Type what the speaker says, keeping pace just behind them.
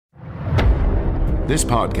This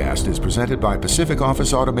podcast is presented by Pacific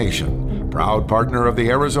Office Automation, proud partner of the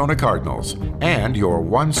Arizona Cardinals, and your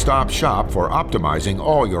one-stop shop for optimizing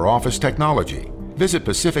all your office technology. Visit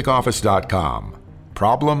pacificoffice.com.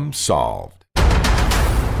 Problem solved.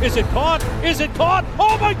 Is it caught? Is it caught?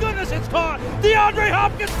 Oh my goodness, it's caught! DeAndre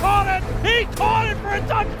Hopkins caught it! He caught it for a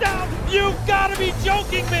touchdown! You've got to be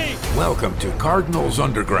joking me! Welcome to Cardinals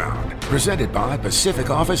Underground, presented by Pacific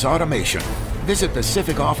Office Automation. Visit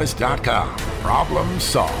pacificoffice.com. Problem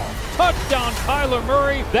solved. Touchdown, Kyler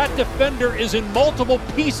Murray. That defender is in multiple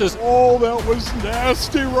pieces. Oh, that was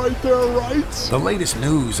nasty right there, right? The latest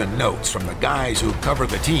news and notes from the guys who cover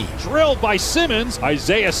the team. Drilled by Simmons.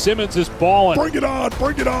 Isaiah Simmons is balling. Bring it on,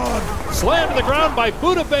 bring it on. Slammed to the ground by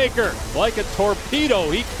Budda Baker. Like a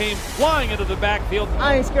torpedo, he came flying into the backfield.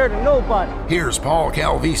 I ain't scared of nobody. Here's Paul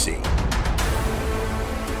Calvisi.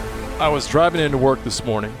 I was driving into work this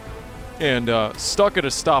morning and stuck at a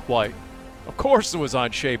stoplight. Of course it was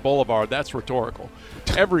on Shea Boulevard. That's rhetorical.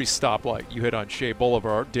 Every stoplight you hit on Shea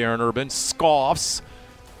Boulevard. Darren Urban scoffs.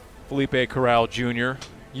 Felipe Corral Jr.,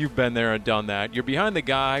 you've been there and done that. You're behind the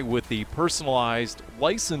guy with the personalized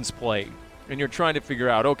license plate, and you're trying to figure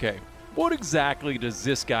out, okay, what exactly does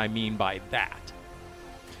this guy mean by that?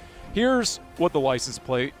 Here's what the license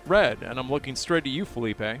plate read, and I'm looking straight at you,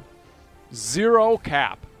 Felipe. Zero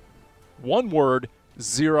cap. One word,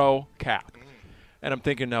 zero cap. And I'm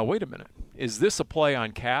thinking, now, wait a minute. Is this a play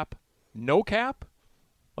on cap? No cap?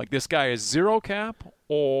 Like this guy is zero cap?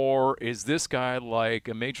 Or is this guy like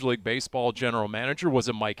a Major League Baseball general manager? Was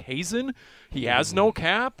it Mike Hazen? He has no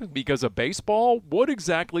cap because of baseball? What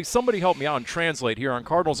exactly? Somebody help me out and translate here on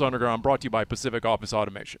Cardinals Underground, brought to you by Pacific Office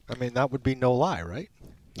Automation. I mean, that would be no lie, right?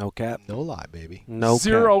 No cap. No lie, baby. No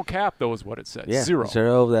zero cap, though, is what it says. Yeah, zero.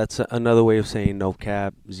 Zero, that's another way of saying no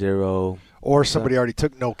cap, zero. Or somebody already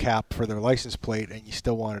took no cap for their license plate and you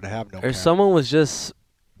still wanted to have no cap. Or someone was just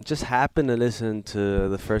happened to listen to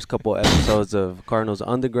the first couple episodes of Cardinals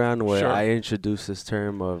Underground where I introduced this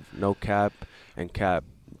term of no cap and cap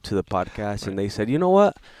to the podcast, and they said, you know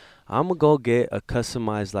what? I'm going to go get a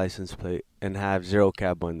customized license plate and have zero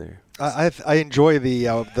cap on there. I enjoy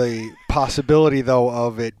the possibility, though,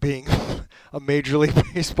 of it being a Major League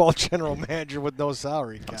Baseball general manager with no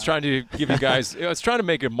salary cap. I was trying to give you guys – I was trying to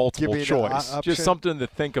make it multiple choice, just something to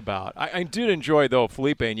think about. I did enjoy, though,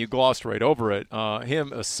 Felipe, and you glossed right over it,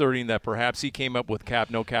 him asserting that perhaps he came up with cap,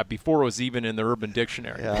 no cap, before it was even in the Urban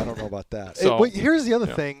Dictionary. Yeah, I don't know about that. So, here's the other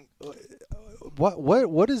thing.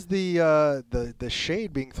 What is the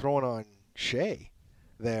shade being thrown on Shea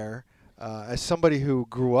there as somebody who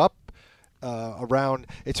grew up around?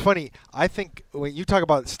 It's funny. I think when you talk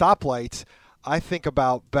about stoplights, I think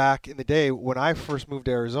about back in the day when I first moved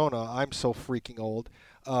to Arizona. I'm so freaking old.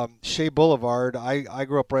 Shea Boulevard. I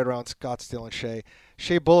grew up right around Scottsdale and Shea.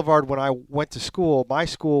 Shea Boulevard. When I went to school, I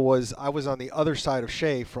was on the other side of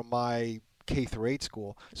Shea from my K through 8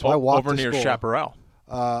 school. So I walked over to near school. Chaparral.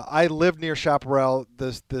 I lived near Chaparral.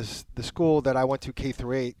 The school that I went to, K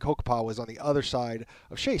through 8, Kokopah, was on the other side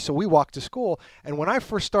of Shea. So we walked to school. And when I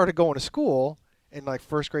first started going to school, in like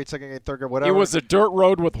first grade, second grade, third grade, whatever. It was a dirt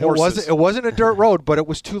road with horses. It wasn't a dirt road, but it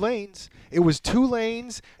was 2 lanes. It was 2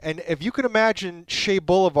 lanes. And if you can imagine Shea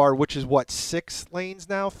Boulevard, which is, 6 lanes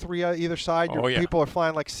now, 3 on either side. People are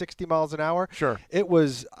flying like 60 miles an hour. Sure. It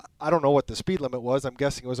was, I don't know what the speed limit was. I'm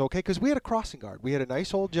guessing it was okay because we had a crossing guard. We had a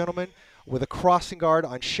nice old gentleman with a crossing guard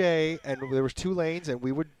on Shea, and there was 2 lanes, and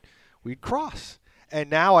we'd cross. And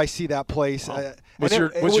now I see that place. Wow.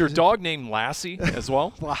 Was your dog named Lassie as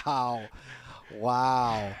well? Wow.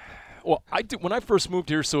 Well, when I first moved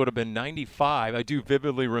here, so it would have been 95, I do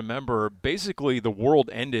vividly remember basically the world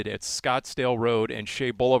ended at Scottsdale Road and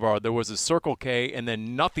Shea Boulevard. There was a Circle K and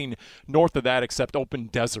then nothing north of that except open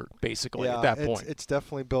desert, basically, at that point. It's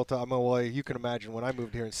definitely built up. I mean, well, you can imagine when I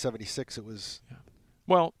moved here in 76, it was... Yeah.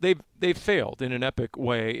 Well, they've failed in an epic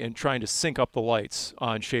way in trying to sync up the lights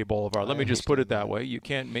on Shea Boulevard. Let me just put it that way. You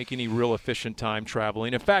can't make any real efficient time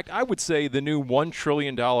traveling. In fact, I would say the new $1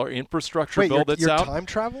 trillion infrastructure bill that's out. Time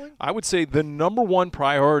traveling? I would say the number one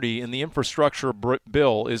priority in the infrastructure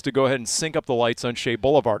bill is to go ahead and sync up the lights on Shea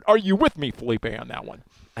Boulevard. Are you with me, Felipe, on that one?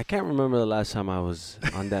 I can't remember the last time I was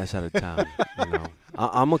on that side of town.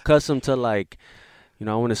 I'm accustomed to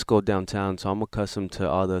I went to school downtown, so I'm accustomed to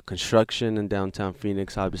all the construction in downtown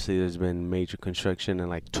Phoenix. Obviously, there's been major construction, and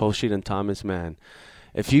like 12th Street and Thomas, man.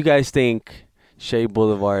 If you guys think Shea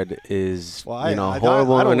Boulevard is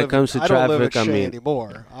horrible when it comes to traffic. I don't live at Shea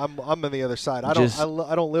anymore. I'm on the other side. I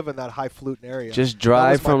don't live in that highfalutin area. Just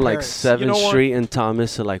drive from like 7th Street in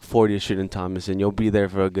Thomas to like 40th Street in Thomas, and you'll be there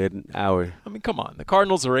for a good hour. I mean, come on. The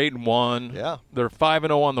Cardinals are 8-1. Yeah, they're 5-0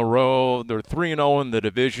 on the road. They're 3-0 in the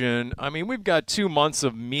division. I mean, we've got 2 months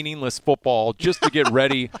of meaningless football just to get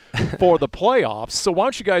ready for the playoffs. So why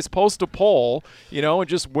don't you guys post a poll, and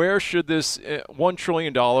just where should this $1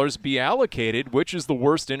 trillion be allocated? Which is the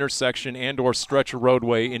worst intersection and/or stretch of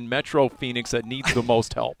roadway in Metro Phoenix that needs the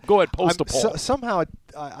most help? Go ahead, post a poll. Somehow,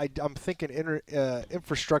 I'm thinking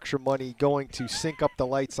infrastructure money going to sync up the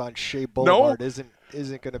lights on Shea Boulevard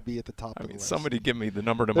isn't going to be at the top of the list. Somebody give me the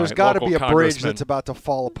number to There's my got to local be a congressman. bridge that's about to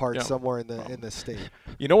fall apart somewhere in the state.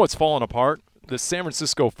 You know what's falling apart? The San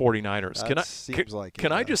Francisco 49ers.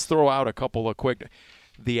 Can I just throw out a couple of quick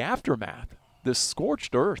 – the aftermath, the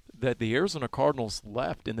scorched earth that the Arizona Cardinals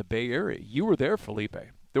left in the Bay Area. You were there, Felipe.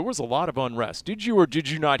 There was a lot of unrest. Did you or did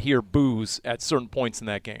you not hear boos at certain points in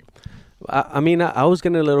that game? I mean, I was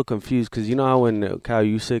getting a little confused because you know how when Kyle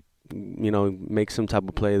Juszczyk, makes some type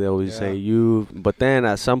of play, they always say you. But then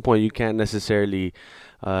at some point you can't necessarily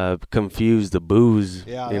confuse the boos.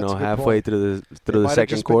 Halfway through the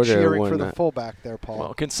second quarter. Cheering for the fullback there, Paul.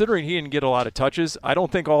 Well, considering he didn't get a lot of touches, I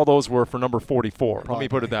don't think all those were for number 44. Probably. Let me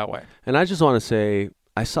put it that way. And I just want to say,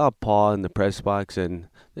 I saw Paul in the press box, and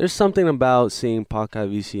there's something about seeing Paul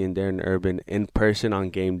Calvisi and Darren Urban in person on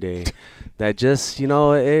game day that just, it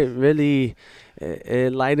really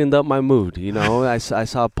it lightened up my mood. I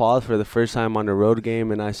saw Paul for the first time on a road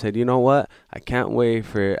game, and I said, you know what? I can't wait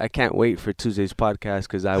for Tuesday's podcast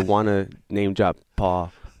because I want to name drop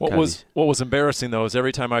Paul. What was embarrassing, though, is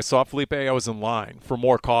every time I saw Felipe, I was in line for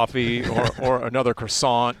more coffee or another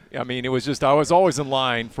croissant. I mean, it was just I was always in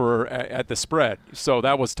line at the spread, so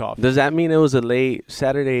that was tough. Does that mean it was a late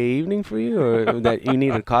Saturday evening for you, or that you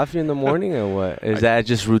needed coffee in the morning, or what? Is that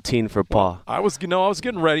just routine for Paul? I was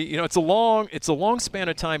getting ready. It's a long span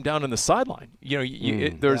of time down in the sideline.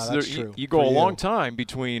 You go a long time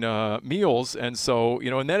between meals, and so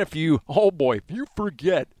and then if you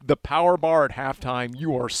forget the power bar at halftime,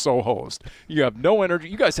 you are so hosed. You have no energy.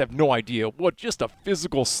 You guys have no idea what just a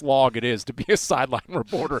physical slog it is to be a sideline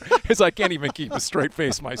reporter, because I can't even keep a straight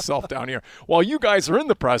face myself down here. While you guys are in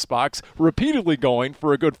the press box repeatedly going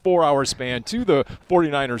for a good 4-hour span to the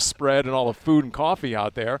 49ers spread and all the food and coffee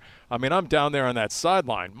out there. I mean, I'm down there on that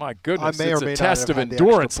sideline. My goodness, it's a test of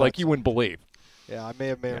endurance like you wouldn't believe. Yeah, I may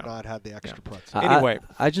have not had the extra pretzel. Anyway.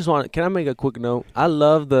 I just can I make a quick note? I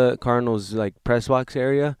love the Cardinals press box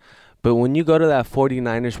area. But when you go to that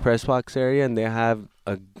 49ers press box area and they have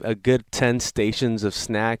a good 10 stations of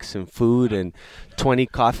snacks and food and 20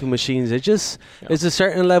 coffee machines, it's a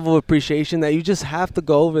certain level of appreciation that you just have to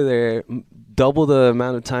go over there double the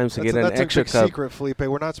amount of times to get an extra cup. That's a big secret, Felipe.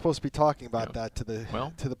 We're not supposed to be talking about that to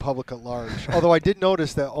the public at large. Although I did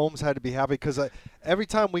notice that Ohms had to be happy because every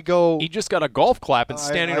time we go, he just got a golf clap and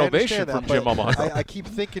standing ovation from Jim Almonte. I keep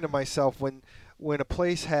thinking to myself when a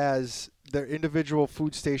place has their individual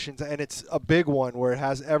food stations, and it's a big one where it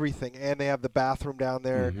has everything, and they have the bathroom down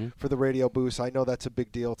there for the radio booth. I know that's a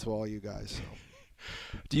big deal to all you guys. So.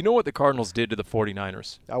 Do you know what the Cardinals did to the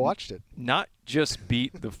 49ers? I watched it. Not just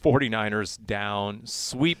beat the 49ers down,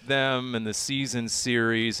 sweep them in the season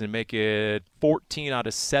series and make it 14 out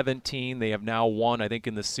of 17. They have now won, I think,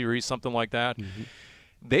 in the series, something like that. Mm-hmm.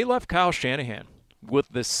 They left Kyle Shanahan with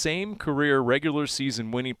the same career regular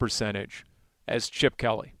season winning percentage as Chip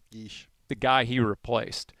Kelly. Yeesh. The guy he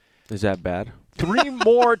replaced. Is that bad? 3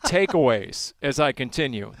 more takeaways as I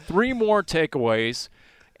continue. 3 more takeaways,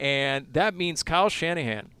 and that means Kyle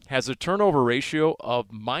Shanahan has a turnover ratio of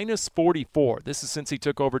 -44. This is since he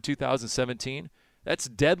took over 2017. That's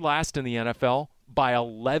dead last in the NFL by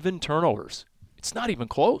 11 turnovers. It's not even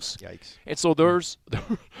close. Yikes. And so there's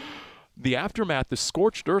the aftermath, the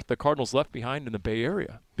scorched earth the Cardinals left behind in the Bay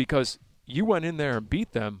Area, because you went in there and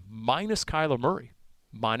beat them minus Kyler Murray,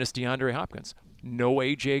 minus DeAndre Hopkins, no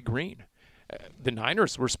A.J. Green. The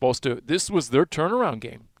Niners were supposed to – this was their turnaround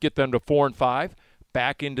game, get them to 4-5,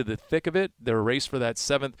 back into the thick of it, their race for that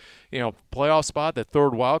 7th playoff spot, that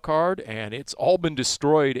 3rd wild card, and it's all been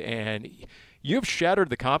destroyed. And you've shattered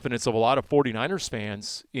the confidence of a lot of 49ers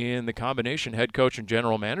fans in the combination head coach and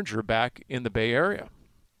general manager back in the Bay Area.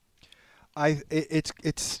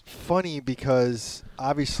 It's funny because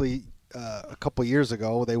obviously a couple of years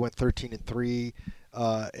ago they went 13-3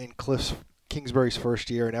 in Cliff Kingsbury's first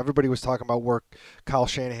year, and everybody was talking about where Kyle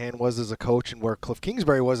Shanahan was as a coach and where Cliff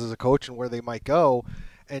Kingsbury was as a coach and where they might go.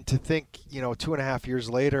 And to think, 2.5 years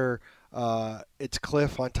later, it's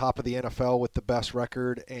Cliff on top of the NFL with the best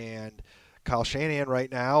record, and Kyle Shanahan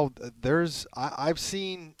right now, I've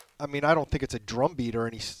seen. I mean, I don't think it's a drumbeat or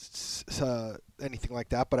anything like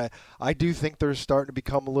that, but I do think there's starting to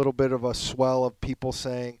become a little bit of a swell of people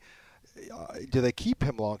saying, do they keep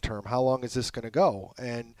him long term? How long is this going to go?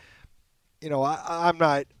 And I'm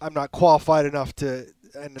not qualified enough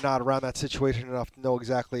and not around that situation enough to know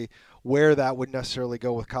exactly where that would necessarily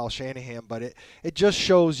go with Kyle Shanahan, but it just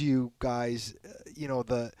shows you guys,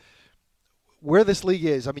 where this league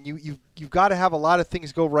is. I mean, you've got to have a lot of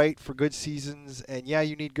things go right for good seasons, and yeah,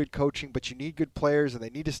 you need good coaching, but you need good players, and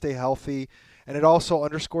they need to stay healthy. And it also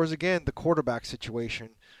underscores again the quarterback situation.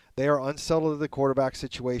 They are unsettled at the quarterback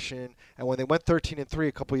situation, and when they went 13-3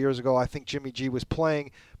 a couple years ago, I think Jimmy G was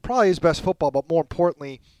playing probably his best football, but more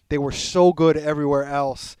importantly, they were so good everywhere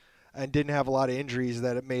else and didn't have a lot of injuries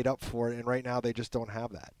that it made up for it, and right now they just don't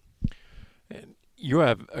have that. And you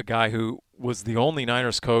have a guy who was the only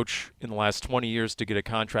Niners coach in the last 20 years to get a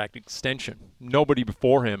contract extension. Nobody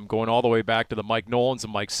before him, going all the way back to the Mike Nolans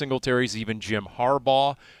and Mike Singletaries, even Jim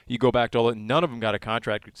Harbaugh. You go back to all that, none of them got a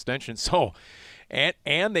contract extension. So,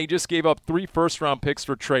 and they just gave up 3 first-round picks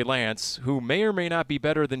for Trey Lance, who may or may not be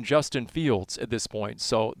better than Justin Fields at this point.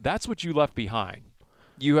 So that's what you left behind.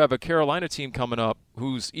 You have a Carolina team coming up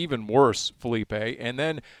who's even worse, Felipe, and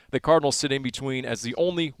then the Cardinals sit in between as the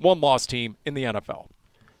only one-loss team in the NFL.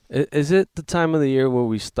 Is it the time of the year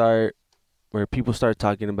where people start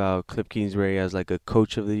talking about Cliff Kingsbury as like a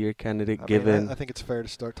Coach of the Year candidate? I think it's fair to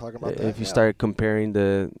start talking about that. If you start comparing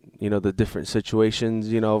the different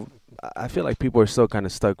situations, I feel like people are still kind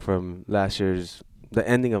of stuck from the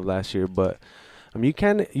ending of last year. But you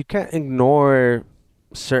can't ignore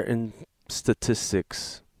certain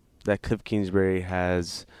statistics that Cliff Kingsbury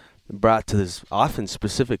has brought to this offense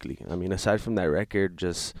specifically. I mean, aside from that record,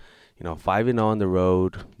 just 5-0 on the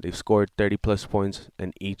road. They've scored 30-plus points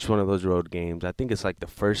in each one of those road games. I think it's like the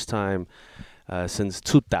first time since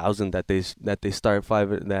 2000 that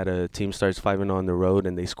a team starts 5-0 on the road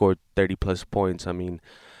and they scored 30-plus points. I mean,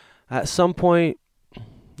 at some point,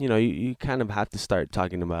 you kind of have to start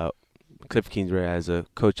talking about Cliff Kingsbury as a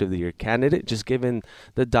Coach of the Year candidate, just given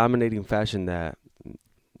the dominating fashion that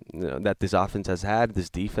that this offense has had, this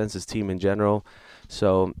defense, this team in general.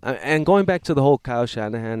 So, and going back to the whole Kyle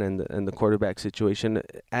Shanahan and the quarterback situation,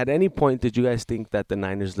 at any point did you guys think that the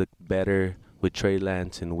Niners looked better with Trey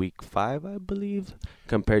Lance in Week 5, I believe,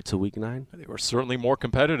 compared to Week 9? They were certainly more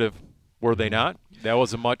competitive, were they not? That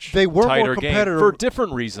was a much they were tighter more competitive game for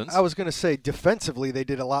different reasons. I was going to say defensively they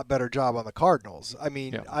did a lot better job on the Cardinals. I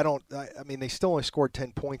mean, yeah. They still only scored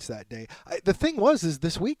 10 points that day. The thing is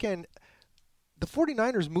this weekend the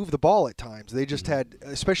 49ers moved the ball at times. They just had,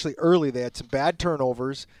 especially early, they had some bad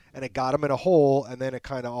turnovers, and it got them in a hole, and then it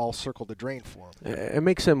kind of all circled the drain for them. It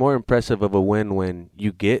makes it more impressive of a win when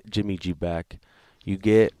you get Jimmy G back, you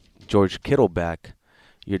get George Kittle back.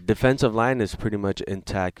 Your defensive line is pretty much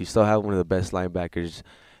intact. You still have one of the best linebackers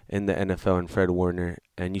in the NFL in Fred Warner,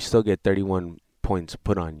 and you still get 31 points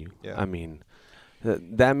put on you. Yeah. I mean,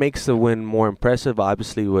 that makes the win more impressive.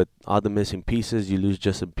 Obviously, with all the missing pieces, you lose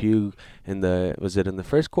Justin Pugh in the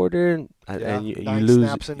first quarter, and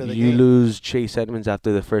you lose Chase Edmonds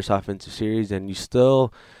after the first offensive series, and you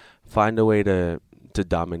still find a way to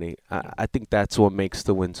dominate. I think that's what makes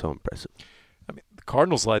the win so impressive. I mean, the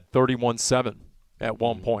Cardinals led 31-7 at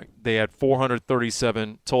one point. They had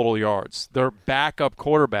 437 total yards. Their backup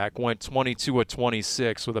quarterback went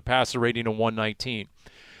 22-26 with a passer rating of 119.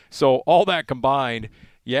 So all that combined,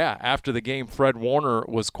 after the game, Fred Warner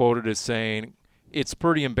was quoted as saying, it's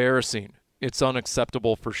pretty embarrassing. It's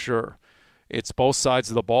unacceptable for sure. It's both sides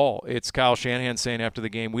of the ball. It's Kyle Shanahan saying after the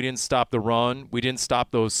game, we didn't stop the run. We didn't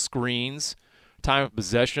stop those screens. Time of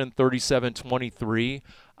possession, 37-23.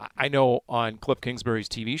 I know on Cliff Kingsbury's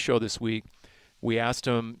TV show this week, we asked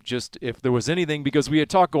him just if there was anything, because we had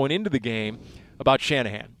talked going into the game about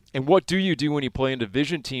Shanahan. And what do you do when you play a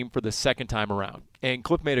division team for the second time around? And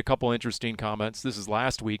Cliff made a couple interesting comments. This is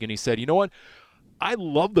last week, and he said, you know what? I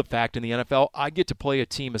love the fact in the NFL I get to play a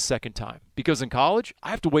team a second time. Because in college, I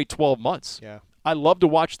have to wait 12 months. Yeah. I love to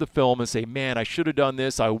watch the film and say, man, I should have done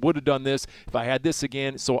this. I would have done this if I had this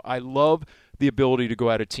again. So I love the ability to go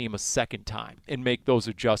at a team a second time and make those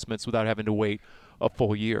adjustments without having to wait a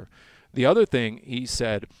full year. The other thing he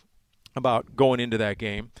said about going into that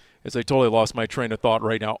game is I totally lost my train of thought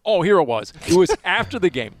right now. Oh, here it was. It was after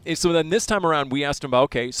the game. So then this time around, we asked him about,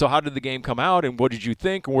 okay, so how did the game come out, and what did you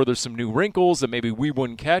think? And were there some new wrinkles that maybe we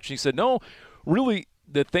wouldn't catch? And he said, no, really,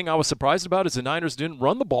 the thing I was surprised about is the Niners didn't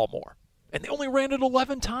run the ball more. And they only ran it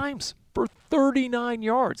 11 times for 39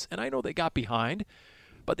 yards. And I know they got behind,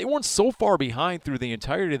 but they weren't so far behind through the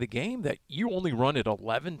entirety of the game that you only run it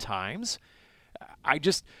 11 times.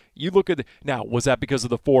 You look at now, was that because of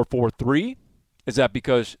the 4-4-3? Is that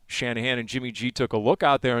because Shanahan and Jimmy G took a look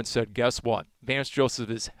out there and said, guess what? Vance Joseph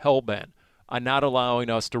is hell-bent on not allowing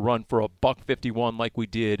us to run for a $151 like we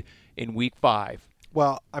did in Week 5.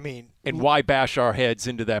 Well, I mean, and why bash our heads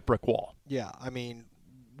into that brick wall? Yeah, I mean,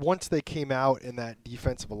 once they came out in that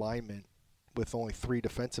defensive alignment with only 3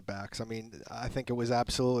 defensive backs, I mean, I think it was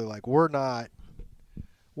absolutely like we're not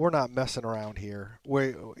messing around here.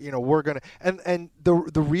 We're gonna and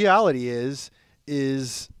the reality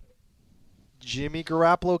is Jimmy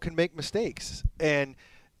Garoppolo can make mistakes, and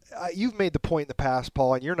you've made the point in the past,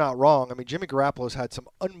 Paul, and you're not wrong. I mean, Jimmy Garoppolo's had some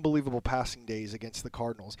unbelievable passing days against the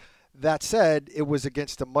Cardinals. That said, it was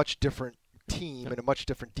against a much different team and a much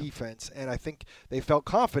different defense, and I think they felt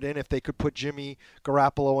confident if they could put Jimmy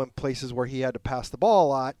Garoppolo in places where he had to pass the ball a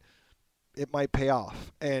lot, it might pay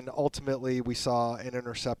off. And ultimately, we saw an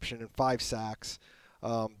interception and 5 sacks.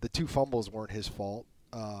 The 2 fumbles weren't his fault.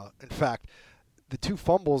 In fact, the 2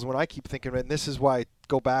 fumbles, when I keep thinking of it, and this is why I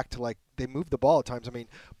go back to, like, they moved the ball at times. I mean,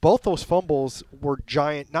 both those fumbles were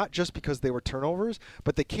giant, not just because they were turnovers,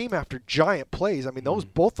 but they came after giant plays. I mean,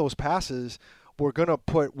 both those passes were going to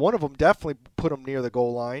put – one of them definitely put them near the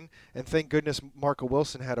goal line, and thank goodness Marco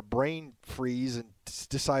Wilson had a brain freeze and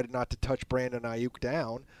decided not to touch Brandon Ayuk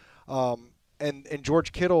down. And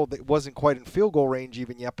George Kittle, that wasn't quite in field goal range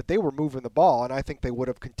even yet, but they were moving the ball, and I think they would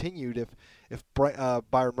have continued if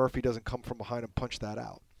Byron Murphy doesn't come from behind and punch that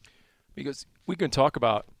out. Because we can talk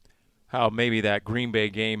about how maybe that Green Bay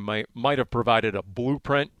game might have provided a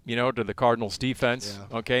blueprint, to the Cardinals defense.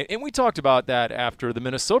 Yeah. Okay, and we talked about that after the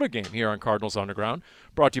Minnesota game here on Cardinals Underground,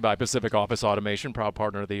 brought to you by Pacific Office Automation, proud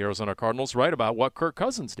partner of the Arizona Cardinals, right about what Kirk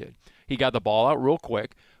Cousins did. He got the ball out real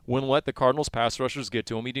quick, wouldn't let the Cardinals pass rushers get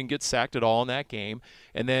to him. He didn't get sacked at all in that game.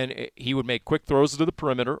 And then he would make quick throws to the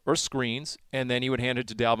perimeter or screens, and then he would hand it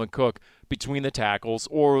to Dalvin Cook between the tackles,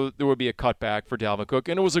 or there would be a cutback for Dalvin Cook.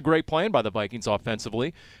 And it was a great plan by the Vikings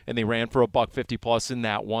offensively, and they ran for a $150+ in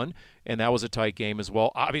that one, and that was a tight game as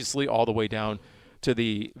well, obviously all the way down to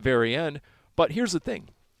the very end. But here's the thing.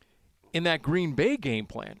 In that Green Bay game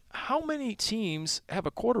plan, how many teams have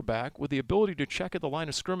a quarterback with the ability to check at the line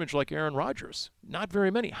of scrimmage like Aaron Rodgers? Not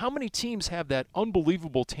very many. How many teams have that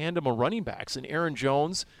unbelievable tandem of running backs in Aaron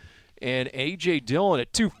Jones and A.J. Dillon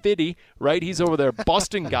at 250, right? He's over there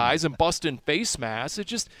busting guys and busting face masks. It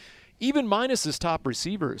just, even minus his top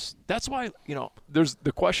receivers. That's why, there's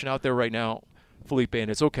the question out there right now, Felipe,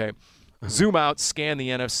 and it's okay. Zoom out, scan the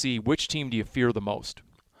NFC. Which team do you fear the most?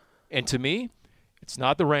 And to me, it's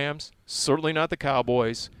not the Rams, certainly not the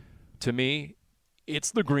Cowboys. To me,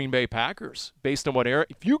 it's the Green Bay Packers. Based on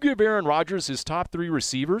if you give Aaron Rodgers his top 3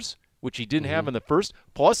 receivers, which he didn't have in the first,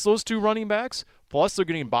 plus those 2 running backs, plus they're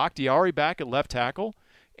getting Bakhtiari back at left tackle,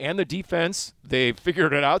 and the defense, they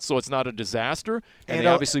figured it out so it's not a disaster, and they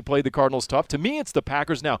obviously played the Cardinals tough. To me, it's the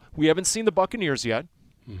Packers now. We haven't seen the Buccaneers yet.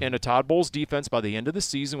 And a Todd Bowles defense by the end of the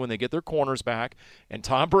season when they get their corners back, and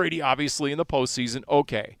Tom Brady obviously in the postseason,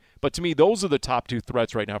 okay. But to me, those are the top 2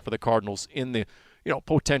 threats right now for the Cardinals in the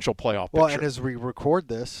potential playoff picture. Well, and as we record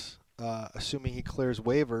this, assuming he clears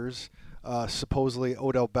waivers, supposedly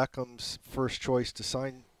Odell Beckham's first choice to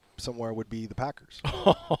sign somewhere would be the Packers.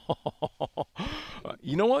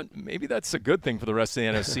 You know what? Maybe that's a good thing for the rest of the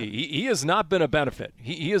NFC. He has not been a benefit.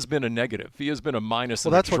 He has been a negative. He has been a minus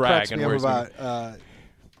and a drag. Well, that's what cracks me up about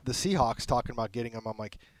the Seahawks talking about getting him. I'm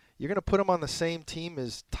like, you're going to put him on the same team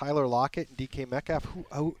as Tyler Lockett and DK Metcalf?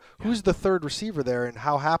 Who's the third receiver there, and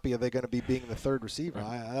how happy are they going to be being the third receiver?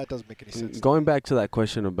 Right. That doesn't make any sense. Going back to that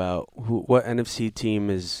question about what NFC team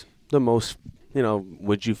is the most,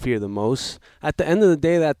 would you fear the most? At the end of the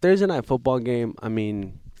day, that Thursday night football game, I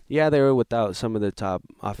mean, yeah, they were without some of the top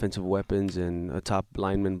offensive weapons and a top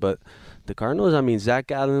lineman, but the Cardinals, I mean,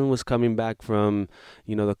 Zach Allen was coming back from,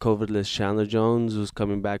 the COVID list. Chandler Jones was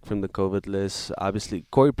coming back from the COVID list. Obviously,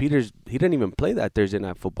 Corey Peters, he didn't even play that Thursday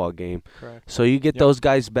night football game. Correct. So you get those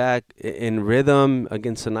guys back in rhythm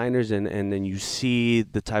against the Niners, and then you see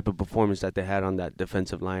the type of performance that they had on that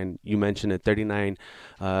defensive line. You mentioned it, 39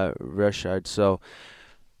 rush yards. So,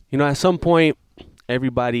 at some point,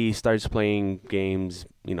 everybody starts playing games,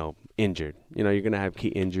 injured. You're going to have key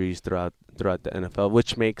injuries throughout the NFL,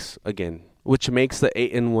 which makes the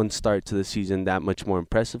 8-1 start to the season that much more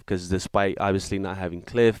impressive, because despite obviously not having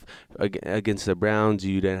Cliff against the Browns,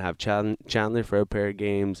 you didn't have Chandler for a pair of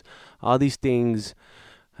games. All these things,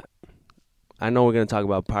 I know we're going to talk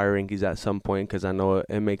about power rankings at some point, because I know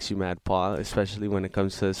it makes you mad, Paul, especially when it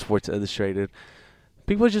comes to Sports Illustrated.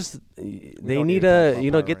 People just, they need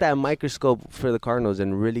to, get that microscope for the Cardinals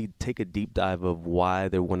and really take a deep dive of why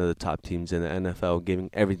they're one of the top teams in the NFL, given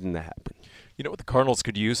everything that happened. You know what the Cardinals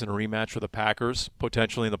could use in a rematch with the Packers,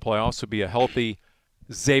 potentially in the playoffs, would be a healthy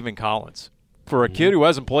Zaven Collins. For a kid who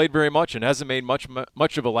hasn't played very much and hasn't made much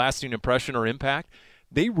of a lasting impression or impact,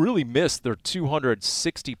 they really missed their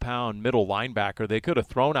 260-pound middle linebacker they could have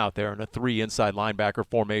thrown out there in a 3 inside linebacker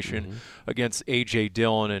formation against A.J.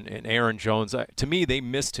 Dillon and Aaron Jones. To me, they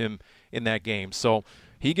missed him in that game. So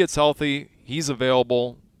he gets healthy. He's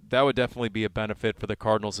available. That would definitely be a benefit for the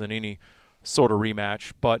Cardinals in any sort of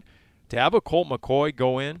rematch. But to have a Colt McCoy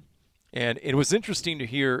go in, and it was interesting to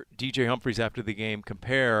hear DJ Humphries after the game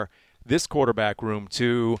compare this quarterback room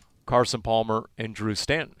to Carson Palmer and Drew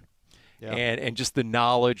Stanton. Yeah. And just the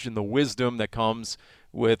knowledge and the wisdom that comes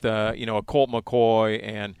with a Colt McCoy,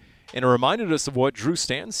 and it reminded us of what Drew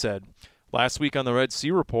Stanton said last week on the Red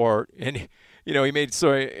Sea Report. And he made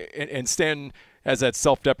and Stanton has that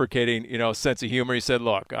self-deprecating sense of humor. He said,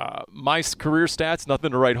 "Look, my career stats,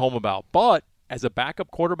 nothing to write home about, but as a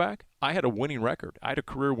backup quarterback, I had a winning record. I had a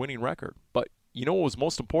career winning record, but." You know what was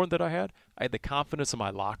most important that I had? I had the confidence in my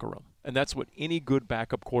locker room. And that's what any good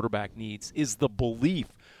backup quarterback needs, is the belief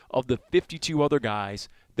of the 52 other guys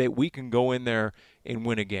that we can go in there and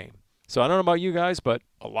win a game. So I don't know about you guys, but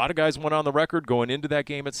a lot of guys went on the record going into that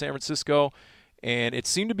game at San Francisco, and it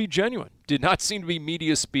seemed to be genuine. Did not seem to be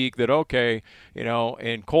media speak that, okay,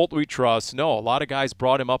 and Colt we trust. No, a lot of guys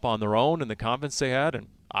brought him up on their own and the confidence they had, and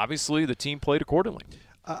obviously the team played accordingly.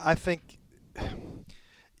 I think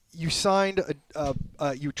you signed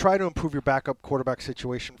you try to improve your backup quarterback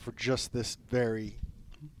situation for just this very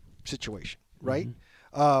situation, right?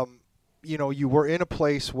 You were in a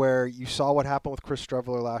place where you saw what happened with Chris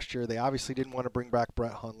Streveler last year. They obviously didn't want to bring back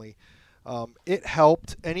Brett Hundley. It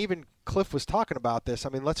helped, and even Cliff was talking about this. I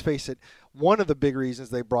mean, let's face it, one of the big reasons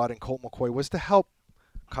they brought in Colt McCoy was to help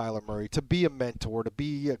Kyler Murray, to be a mentor, to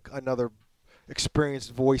be another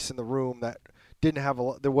experienced voice in the room that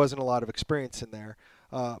there wasn't a lot of experience in there.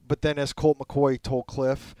 But then as Colt McCoy told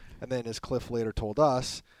Cliff, and then as Cliff later told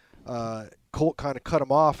us, Colt kind of cut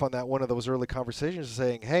him off on that one of those early conversations,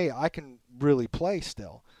 saying, "Hey, I can really play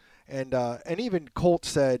still." And even Colt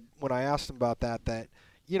said when I asked him about that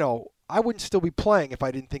I wouldn't still be playing if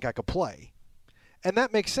I didn't think I could play. And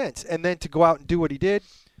that makes sense. And then to go out and do what he did,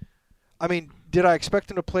 I mean, did I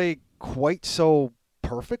expect him to play quite so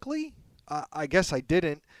perfectly? I guess I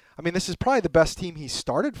didn't. I mean, this is probably the best team he's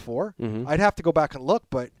started for. I'd have to go back and look,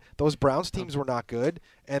 but those Browns teams were not good,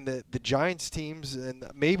 and the Giants teams and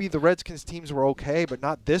maybe the Redskins teams were okay, but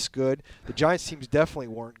not this good. The Giants teams definitely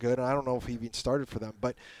weren't good, and I don't know if he even started for them.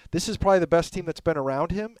 But this is probably the best team that's been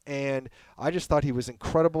around him, and I just thought he was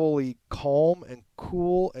incredibly calm and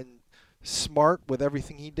cool and smart with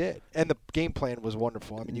everything he did. And the game plan was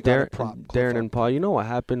wonderful. I mean, you got to prop Darren and Paul, you know what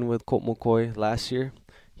happened with Colt McCoy last year?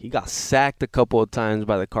 He got sacked a couple of times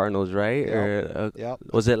by the Cardinals, right? Yep.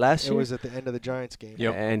 Was it last year? It was at the end of the Giants game.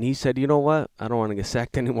 Yep. And he said, "You know what? I don't want to get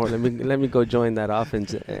sacked anymore. Let me go join that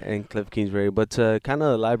offense." And Cliff Kingsbury. But to kind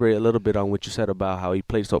of elaborate a little bit on what you said about how he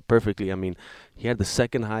played so perfectly, I mean, he had the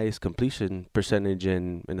second highest completion percentage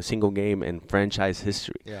in a single game in franchise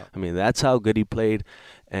history. Yeah. I mean, that's how good he played.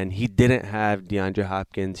 And he didn't have DeAndre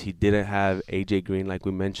Hopkins. He didn't have A.J. Green, like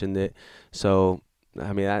we mentioned it. So,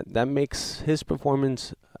 I mean, that makes his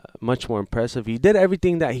performance much more impressive. He did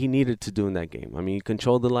everything that he needed to do in that game. I mean, he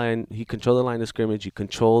controlled the line. He controlled the line of scrimmage.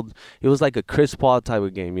 It was like a Chris Paul type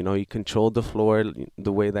of game. He controlled the floor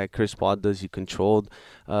the way that Chris Paul does. He controlled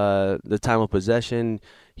the time of possession.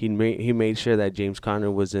 He made sure that James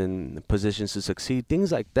Conner was in positions to succeed.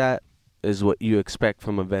 Things like that is what you expect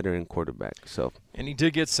from a veteran quarterback. And he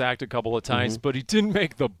did get sacked a couple of times, but he didn't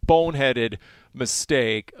make the boneheaded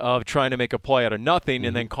mistake of trying to make a play out of nothing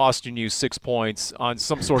and then costing you 6 points on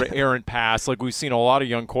some sort of errant pass like we've seen a lot of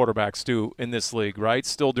young quarterbacks do in this league, right?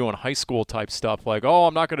 Still doing high school type stuff like, oh,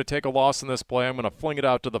 I'm not going to take a loss in this play. I'm going to fling it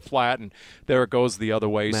out to the flat, and there it goes the other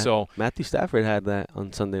way. Matthew Stafford had that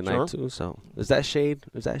on Sunday night too. So is that shade?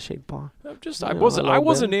 Is that shade, Paul? I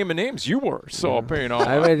wasn't naming names. You were. So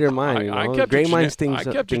I read your mind. Great minds think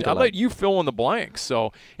alike. I let you fill in the blanks.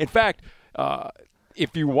 So in fact,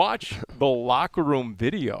 if you watch the locker room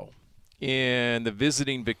video in the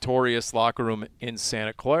visiting Victorious locker room in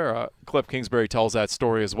Santa Clara, Cliff Kingsbury tells that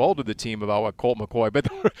story as well to the team about what Colt McCoy. But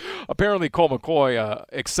apparently Colt McCoy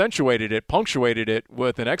punctuated it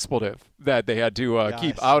with an expletive that they had to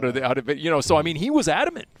keep out of it. So I mean, he was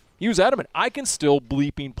adamant. I can still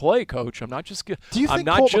bleeping play, Coach. I'm not just. Do you think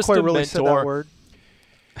Colt McCoy really said that word?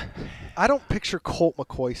 I don't picture Colt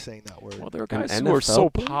McCoy saying that word. Well, there are guys who are so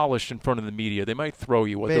polished in front of the media, they might throw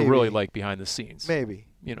you what they're really like behind the scenes. Maybe.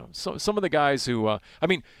 So some of the guys who,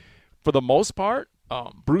 for the most part,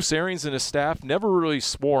 Bruce Arians and his staff never really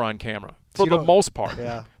swore on camera. For the most part.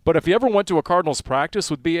 Yeah. But if you ever went to a Cardinals practice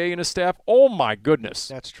with BA and his staff, oh my goodness.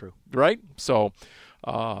 That's true. Right? So,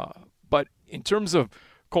 but in terms of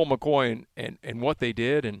Colt McCoy and what they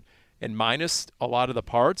did and minus a lot of the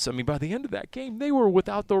parts, I mean, by the end of that game, they were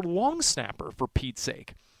without their long snapper, for Pete's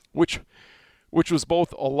sake, which was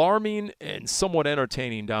both alarming and somewhat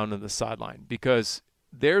entertaining down on the sideline, because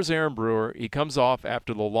there's Aaron Brewer. He comes off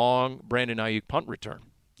after the long Brandon Ayuk punt return.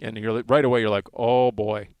 And right away you're like, oh,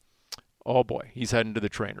 boy, he's heading to the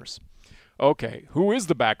trainers. Okay, who is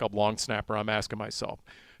the backup long snapper, I'm asking myself.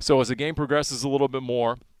 So as the game progresses a little bit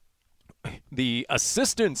more, the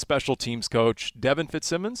assistant special teams coach, Devin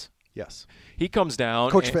Fitzsimmons, yes, he comes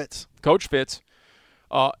down. Coach Fitz.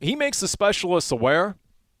 He makes the specialists aware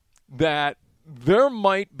that there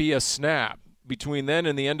might be a snap between then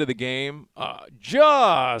and the end of the game,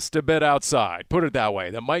 just a bit outside, put it that way,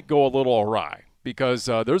 that might go a little awry, because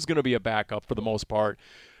there's going to be a backup for the most part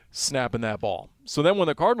snapping that ball. So then when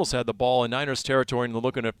the Cardinals had the ball in Niners territory and they're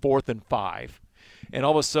looking at 4th and 5, and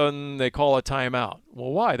all of a sudden they call a timeout.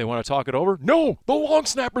 Well, why? They want to talk it over? No, the long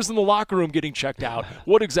snapper's in the locker room getting checked out.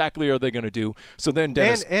 What exactly are they going to do? So then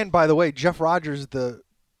Dennis... And by the way, Jeff Rogers, the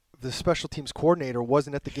special teams coordinator,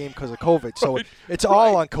 wasn't at the game because of COVID. So it's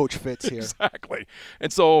all on Coach Fitz here. Exactly.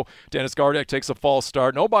 And so Dennis Gardeck takes a false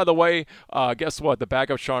start. And, oh, by the way, guess what? The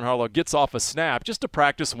backup, Sean Harlow, gets off a snap just to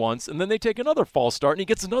practice once, and then they take another false start, and he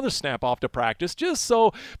gets another snap off to practice just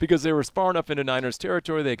so, because they were far enough into Niners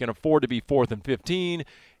territory, they can afford to be 4th and 15.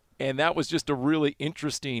 And that was just a really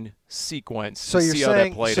interesting sequence to see how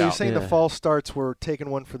that played out. So you're saying the false starts were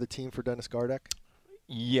taking one for the team for Dennis Gardeck?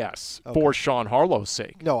 Yes, for Sean Harlow's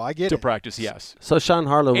sake. No, I get to it. practice, yes. So Sean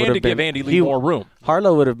Harlow would have been... And to give Andy Lee more room.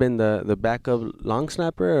 Harlow would have been the backup long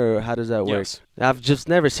snapper, or how does that work? Yes. I've just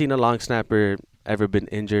never seen a long snapper ever been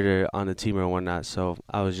injured or on the team or whatnot, so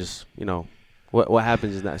I was just, what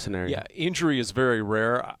happens in that scenario? Yeah, injury is very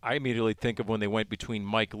rare. I immediately think of when they went between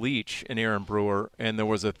Mike Leach and Aaron Brewer, and there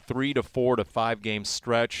was a 3 to 4 to 5 game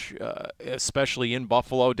stretch, especially in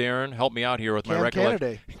Buffalo. Darren, help me out here with my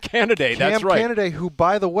recollection. Cam that's right. Cam Canaday, who,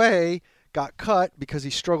 by the way, got cut because he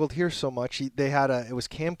struggled here so much. It was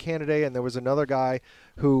Cam Canaday, and there was another guy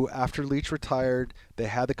who, after Leach retired, they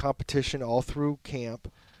had the competition all through camp.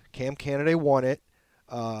 Cam Canaday won it.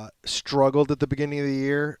 Struggled at the beginning of the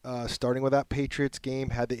year, starting with that Patriots game,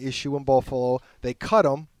 had the issue in Buffalo. They cut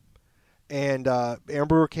him, and Aaron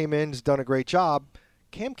Brewer came in, has done a great job.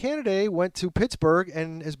 Cam Canaday went to Pittsburgh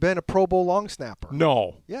and has been a Pro Bowl long snapper.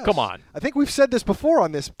 No. Yes. Come on. I think we've said this before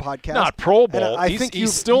on this podcast. Not Pro Bowl.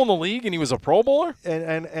 He's still in the league and he was a Pro Bowler?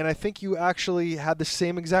 And I think you actually had the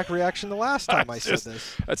same exact reaction the last time I said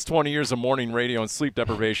this. That's 20 years of morning radio and sleep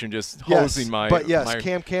deprivation just hosing my... But yes,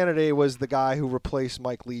 Cam Canaday was the guy who replaced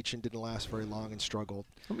Mike Leach and didn't last very long and struggled.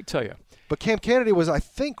 Let me tell you. But Cam Canaday was, I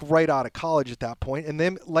think, right out of college at that point. And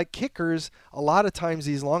then, like kickers, a lot of times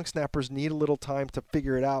these long snappers need a little time to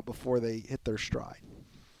figure it out before they hit their stride.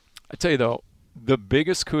 I tell you, though, the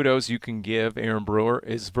biggest kudos you can give Aaron Brewer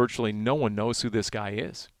is virtually no one knows who this guy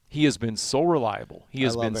is. He has been so reliable. He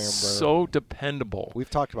has been so dependable. We've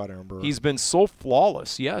talked about Aaron Brewer. He's been so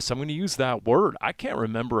flawless. Yes, I'm going to use that word. I can't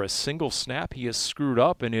remember a single snap he has screwed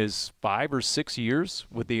up in his 5 or 6 years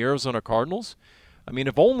with the Arizona Cardinals. I mean,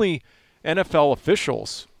 if only NFL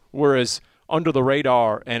officials were as under the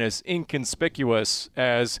radar and as inconspicuous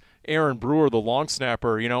as Aaron Brewer, the long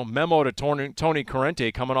snapper, memo to Tony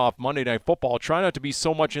Corrente coming off Monday Night Football, try not to be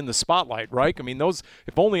so much in the spotlight, right? I mean,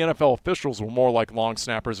 if only NFL officials were more like long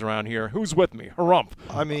snappers around here. Who's with me? Harumph.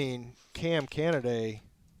 I mean, Cam Canaday,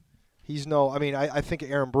 I think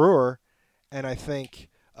Aaron Brewer, and I think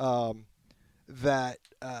that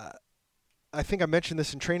I think I mentioned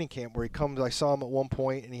this in training camp where he comes. I saw him at one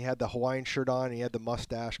point, and he had the Hawaiian shirt on, and he had the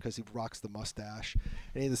mustache because he rocks the mustache,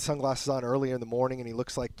 and he had the sunglasses on earlier in the morning, and he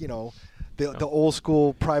looks like the old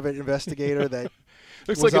school private investigator that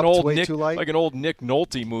looks like an old Nick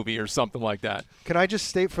Nolte movie or something like that. Can I just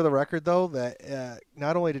state for the record though that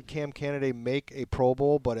not only did Cam Canaday make a Pro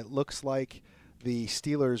Bowl, but it looks like the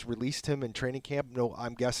Steelers released him in training camp. No,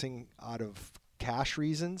 I'm guessing out of cash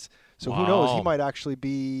reasons. So Who knows? He might actually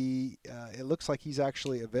be it looks like he's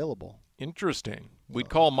actually available. Interesting. We'd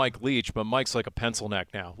call Mike Leach, but Mike's like a pencil neck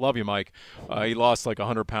now. Love you, Mike. He lost like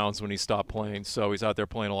 100 pounds when he stopped playing, so he's out there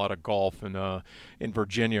playing a lot of golf in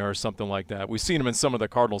Virginia or something like that. We've seen him in some of the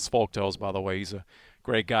Cardinals folktales, by the way. He's a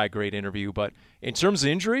great guy, great interview. But in terms of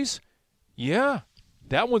injuries, yeah,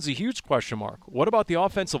 that one's a huge question mark. What about the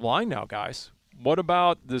offensive line now, guys? What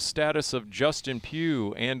about the status of Justin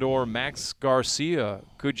Pugh and or Max Garcia?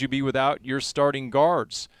 Could you be without your starting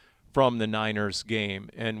guards? from the Niners game.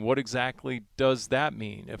 And what exactly does that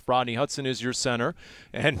mean? If Rodney Hudson is your center,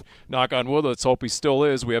 and knock on wood, let's hope he still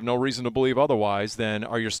is, we have no reason to believe otherwise, then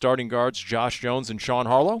are your starting guards Josh Jones and Sean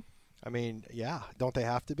Harlow? I mean, yeah, don't they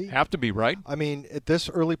have to be? Have to be, right? I mean, at this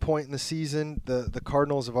early point in the season, the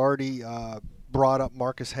Cardinals have already brought up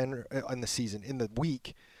Marcus Henry in the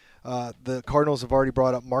week. The Cardinals have already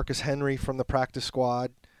brought up Marcus Henry from the practice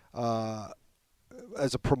squad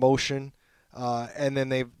as a promotion, and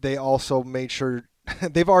then they also made sure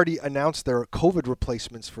they've already announced their COVID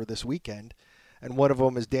replacements for this weekend, and one of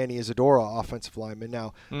them is Danny Isadora, offensive lineman.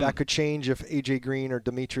 Now, that could change if A.J. Green or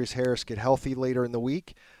Demetrius Harris get healthy later in the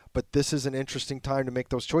week, but this is an interesting time to make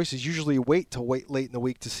those choices. Usually you wait late in the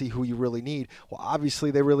week to see who you really need. Well,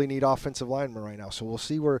 obviously they really need offensive linemen right now, so we'll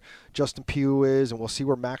see where Justin Pugh is, and we'll see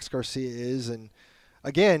where Max Garcia is. And,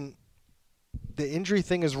 again, the injury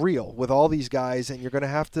thing is real with all these guys, and you're going to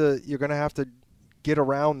have to get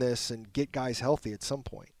around this and get guys healthy at some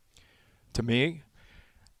point. To me,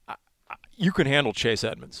 you can handle Chase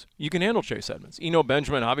Edmonds. Eno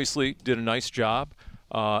Benjamin obviously did a nice job.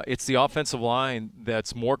 It's the offensive line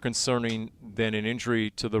that's more concerning than an injury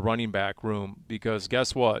to the running back room, because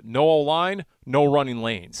guess what? No O-line, no running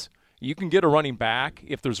lanes. You can get a running back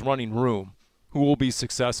if there's running room who will be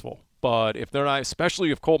successful. But if they're not,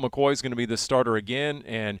 especially if Colt McCoy is going to be the starter again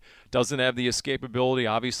and doesn't have the escapability,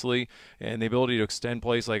 obviously, and the ability to extend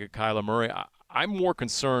plays like a Kyler Murray, I'm more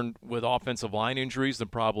concerned with offensive line injuries than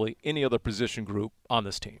probably any other position group on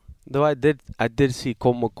this team. Though I did see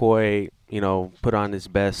Colt McCoy, put on his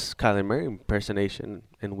best Kyler Murray impersonation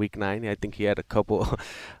in Week 9. I think he had a couple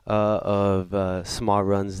of small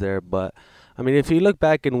runs there. But, I mean, if you look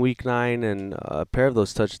back in Week 9 and a pair of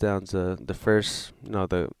those touchdowns, the first,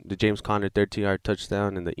 the James Conner 13-yard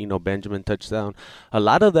touchdown and the Eno Benjamin touchdown, a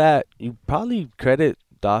lot of that you probably credit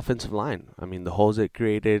the offensive line. I mean, the holes it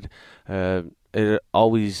created, it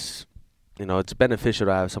always – it's beneficial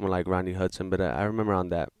to have someone like Rodney Hudson, but I remember on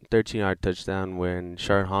that 13-yard touchdown when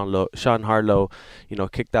Sean Harlow,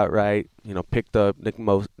 kicked out right, picked up Nick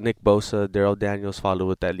Bosa, Darrell Daniels followed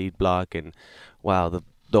with that lead block, and wow,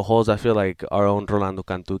 the holes, I feel like our own Rolando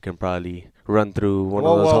Cantu can probably run through one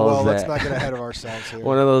of those holes. Let's not get ahead of ourselves here.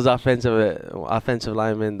 One of those offensive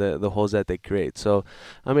linemen, the holes that they create. So,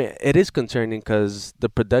 I mean, it is concerning because the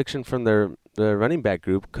production from the running back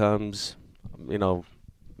group comes,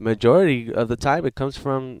 majority of the time it comes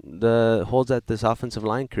from the holes that this offensive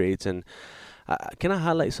line creates. And can I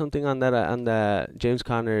highlight something on that James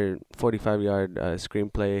Conner 45-yard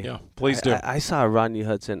screenplay? Yeah, please do. I saw Rodney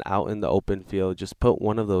Hudson out in the open field just put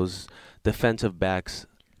one of those defensive backs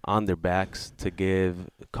on their backs to give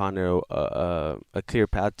Conner a clear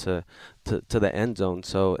path to the end zone.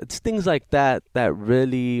 So it's things like that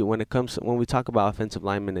really, when we talk about offensive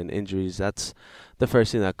linemen and injuries, that's the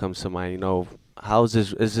first thing that comes to mind. How is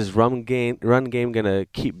this run game gonna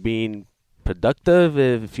keep being productive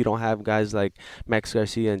if you don't have guys like Max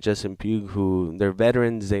Garcia and Justin Pugh, who they're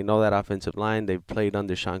veterans, they know that offensive line, they've played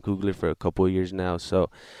under Sean Kugler for a couple of years now. So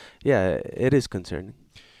yeah, it is concerning.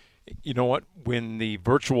 You know what? When the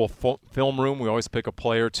virtual film room, we always pick a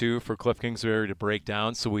play or two for Cliff Kingsbury to break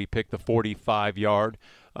down. So we picked the 45-yard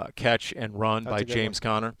catch and run by James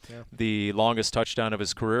Conner, the longest touchdown of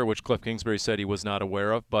his career, which Cliff Kingsbury said he was not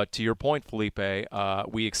aware of. But to your point, Felipe,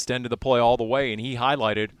 we extended the play all the way, and he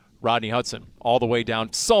highlighted Rodney Hudson all the way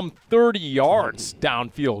down some 30 yards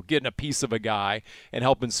downfield, getting a piece of a guy and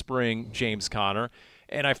helping spring James Conner.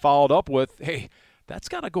 And I followed up with, hey, that's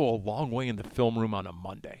got to go a long way in the film room on a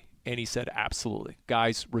Monday. And he said, absolutely.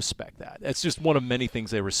 Guys respect that. That's just one of many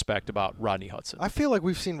things they respect about Rodney Hudson. I feel like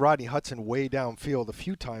we've seen Rodney Hudson way downfield a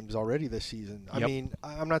few times already this season. I mean,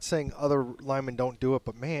 I'm not saying other linemen don't do it,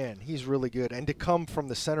 but, man, he's really good. And to come from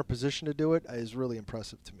the center position to do it is really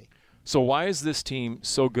impressive to me. So why is this team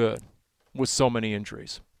so good with so many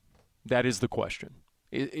injuries? That is the question.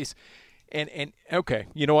 And okay,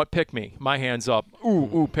 you know what? Pick me. My hand's up.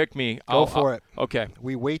 Ooh, pick me. Go for it. Okay.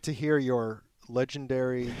 We wait to hear your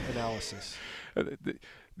legendary analysis.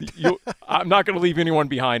 I'm not going to leave anyone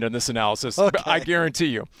behind on this analysis. Okay. I guarantee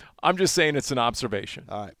you. I'm just saying it's an observation.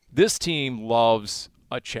 All right. This team loves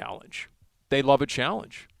a challenge. They love a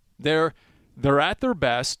challenge. They're at their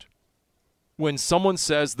best when someone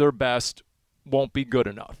says their best won't be good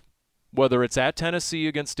enough. Whether it's at Tennessee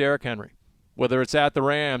against Derrick Henry, whether it's at the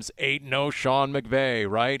Rams, 8-0 Sean McVay,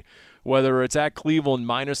 right? Whether it's at Cleveland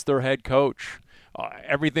minus their head coach.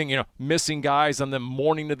 Everything, missing guys on the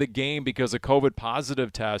morning of the game because of COVID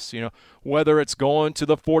positive tests, whether it's going to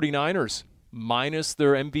the 49ers minus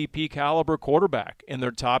their MVP caliber quarterback and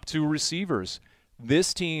their top two receivers.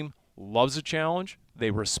 This team loves a challenge.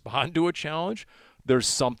 They respond to a challenge. there's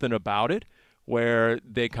something about it where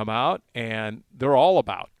they come out and they're all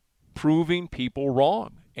about proving people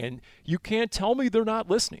wrong. And you can't tell me they're not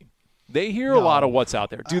listening. They hear a lot of what's out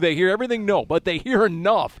there. Do they hear everything? No, but they hear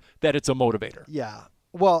enough that it's a motivator. Yeah.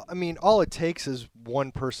 Well, I mean, all it takes is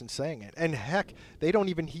one person saying it. And, heck, they don't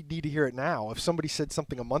even need to hear it now. If somebody said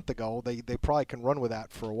something a month ago, they probably can run with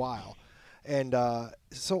that for a while. And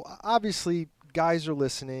so, obviously, guys are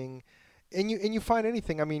listening. And you find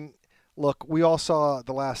anything. I mean, look, we all saw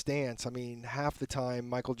The Last Dance. I mean, half the time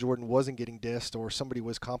Michael Jordan wasn't getting dissed or somebody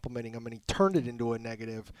was complimenting him, and he turned it into a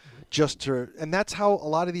negative and that's how a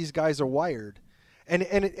lot of these guys are wired. And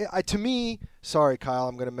to me, sorry, Kyle,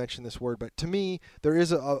 I'm going to mention this word, but to me, there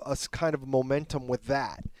is a kind of momentum with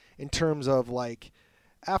that in terms of, like,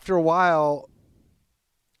 after a while,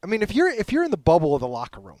 I mean, if you're in the bubble of the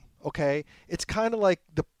locker room, okay, it's kind of like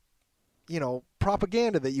the,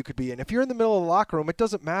 propaganda that you could be in. If you're in the middle of the locker room, it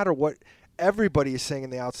doesn't matter what everybody is saying on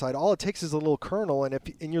the outside. All it takes is a little kernel, and if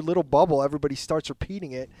in your little bubble, everybody starts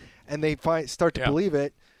repeating it, and they start to believe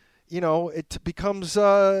it. It becomes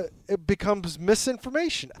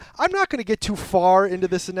misinformation. I'm not going to get too far into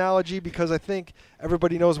this analogy because I think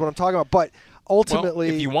everybody knows what I'm talking about. But ultimately,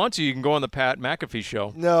 if you want to, you can go on the Pat McAfee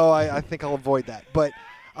show. No, I think I'll avoid that. But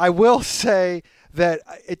I will say that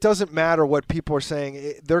it doesn't matter what people are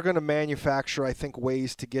saying. They're going to manufacture, I think,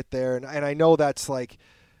 ways to get there. And I know that's like,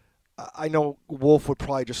 I know Wolf would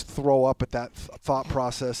probably just throw up at that thought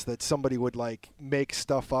process that somebody would, like, make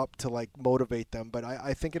stuff up to, like, motivate them. But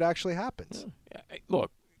I think it actually happens.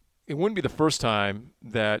 Look, it wouldn't be the first time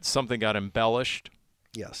that something got embellished.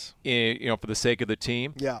 Yes. For the sake of the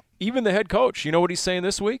team. Yeah. Even the head coach, you know what he's saying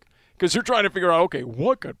this week? Because you're trying to figure out, okay,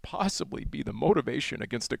 what could possibly be the motivation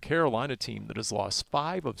against a Carolina team that has lost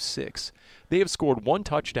 5 of 6? They have scored 1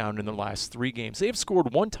 touchdown in their last 3 games. They have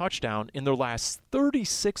scored 1 touchdown in their last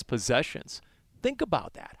 36 possessions. Think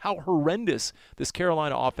about that, how horrendous this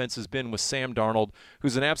Carolina offense has been with Sam Darnold,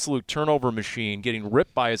 who's an absolute turnover machine, getting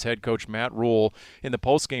ripped by his head coach, Matt Rule, in the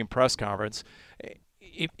postgame press conference.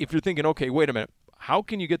 If you're thinking, okay, wait a minute, how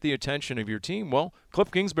can you get the attention of your team? Well,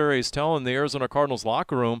 Cliff Kingsbury is telling the Arizona Cardinals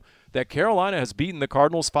locker room that Carolina has beaten the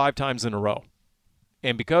Cardinals 5 times in a row.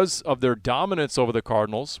 And because of their dominance over the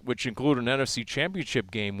Cardinals, which included an NFC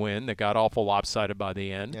Championship game win that got awful lopsided by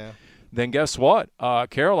the end, then guess what?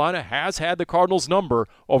 Carolina has had the Cardinals' number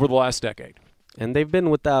over the last decade. And they've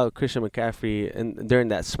been without Christian McCaffrey during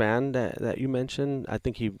that span that you mentioned. I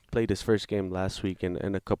think he played his first game last week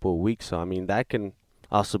in a couple of weeks. So, I mean, that can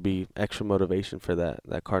also be extra motivation for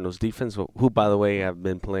that Cardinals defense, who, by the way, have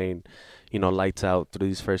been playing, lights out through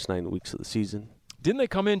these first 9 weeks of the season. Didn't they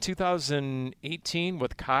come in 2018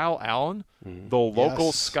 with Kyle Allen, the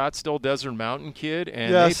local Scottsdale Desert Mountain kid,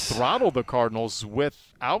 and they throttled the Cardinals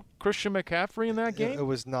without Christian McCaffrey in that game? It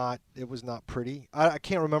was not pretty. I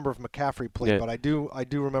can't remember if McCaffrey played, but I do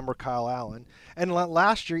remember Kyle Allen. And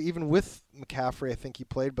last year, even with McCaffrey, I think he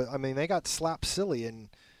played. But I mean, they got slapped silly in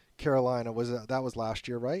Carolina. That was last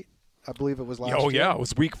year, right? I believe it was last year. Oh, yeah. It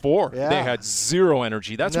was week 4. Yeah. They had zero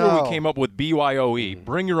energy. That's where we came up with BYOE,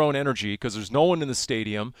 bring your own energy, because there's no one in the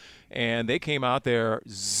stadium. And they came out there,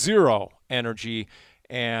 zero energy.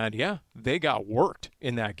 And, they got worked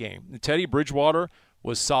in that game. Teddy Bridgewater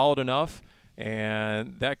was solid enough.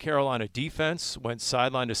 And that Carolina defense went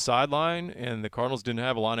sideline to sideline. And the Cardinals didn't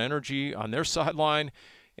have a lot of energy on their sideline.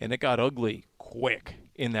 And it got ugly quick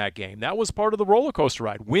in that game. That was part of the roller coaster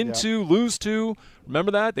ride. Win 2, lose 2.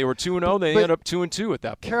 Remember that? They were 2-0. They ended up 2-2 at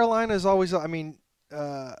that point. Carolina is always,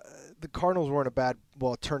 the Cardinals were in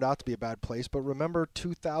it turned out to be a bad place, but remember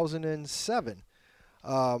 2007.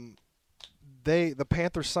 The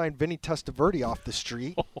Panthers signed Vinny Testaverde off the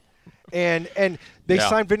street. And they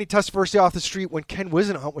signed Vinny Testaverde off the street when Ken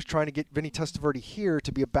Whisenhunt was trying to get Vinny Testaverde here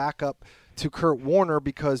to be a backup to Kurt Warner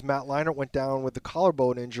because Matt Leinart went down with the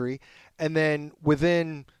collarbone injury. And then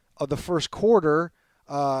within the first quarter,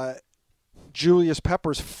 Julius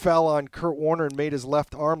Peppers fell on Kurt Warner and made his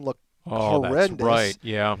left arm look horrendous. That's right,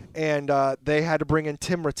 yeah. And they had to bring in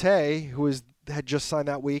Tim Rattay, who had just signed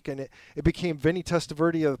that week, and it became Vinny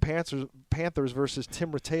Testaverde of the Panthers versus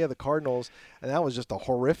Tim Rattay of the Cardinals, and that was just a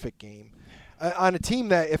horrific game. On a team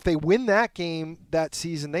that, if they win that game that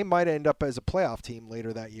season, they might end up as a playoff team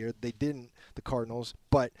later that year. They didn't, the Cardinals.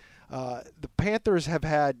 But the Panthers have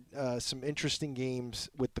had some interesting games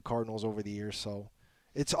with the Cardinals over the years, so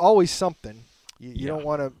it's always something. You don't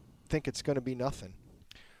want to think it's going to be nothing.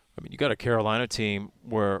 I mean, you got a Carolina team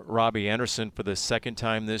where Robbie Anderson, for the second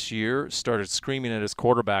time this year, started screaming at his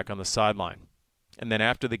quarterback on the sideline. And then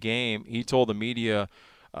after the game, he told the media,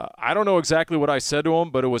 I don't know exactly what I said to him,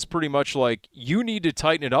 but it was pretty much like, you need to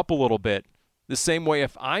tighten it up a little bit. The same way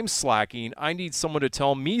if I'm slacking, I need someone to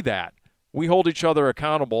tell me that. We hold each other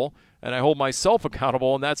accountable, and I hold myself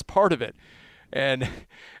accountable, and that's part of it. And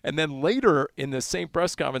then later in the same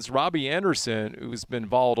press conference, Robbie Anderson, who's been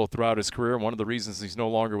volatile throughout his career, one of the reasons he's no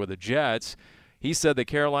longer with the Jets, he said that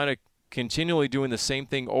Carolina continually doing the same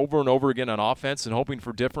thing over and over again on offense and hoping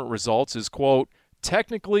for different results is, quote,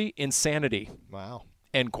 technically insanity. Wow.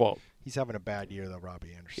 End quote. He's having a bad year, though,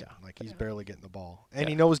 Robbie Anderson. Yeah. Like, he's barely getting the ball. And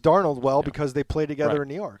he knows Darnold well because they play together in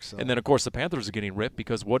New York. So. And then, of course, the Panthers are getting ripped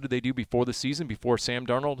because what did they do before the season, before Sam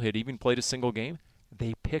Darnold had even played a single game?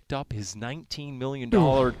 They picked up his $19 million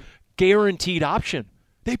guaranteed option.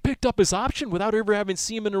 They picked up his option without ever having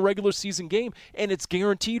seen him in a regular season game, and it's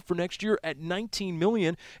guaranteed for next year at $19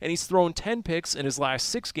 million, and he's thrown 10 picks in his last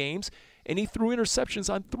 6 games, and he threw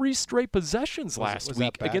interceptions on 3 straight possessions last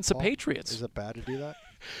week against the Patriots. Is it bad to do that?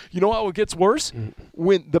 You know how it gets worse?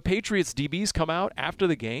 When the Patriots DBs come out after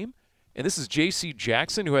the game, and this is J.C.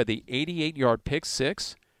 Jackson, who had the 88-yard pick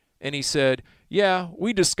 6, and he said, yeah,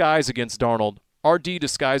 we disguise against Darnold. Our D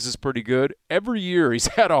disguise is pretty good. Every year he's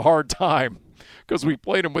had a hard time because we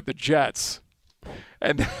played him with the Jets.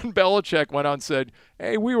 And then Belichick went on and said,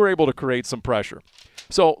 hey, we were able to create some pressure.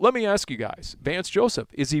 So let me ask you guys, Vance Joseph,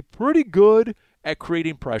 is he pretty good at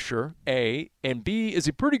creating pressure, A, and B, is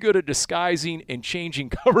he pretty good at disguising and changing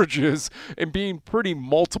coverages and being pretty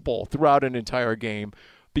multiple throughout an entire game?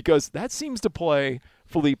 Because that seems to play,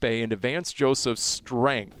 Felipe, into Vance Joseph's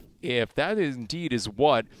strength. If that indeed is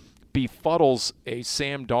what befuddles a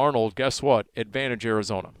Sam Darnold, guess what? Advantage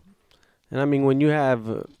Arizona. And, I mean, when you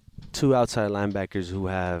have 2 outside linebackers who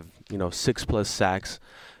have, 6+ sacks,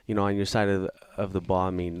 on your side of the ball, I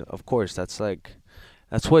mean, of course, that's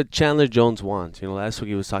what Chandler Jones wants. Last week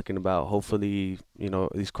he was talking about hopefully,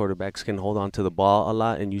 these quarterbacks can hold on to the ball a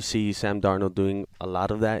lot, and you see Sam Darnold doing a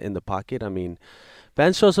lot of that in the pocket. I mean,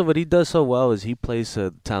 Vance Joseph, what he does so well is he plays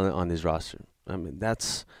the talent on his roster. I mean,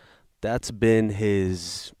 that's been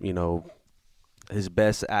his, his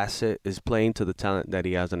best asset is playing to the talent that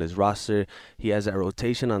he has on his roster. He has that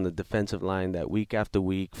rotation on the defensive line that week after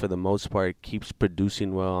week, for the most part, keeps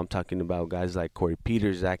producing well. I'm talking about guys like Corey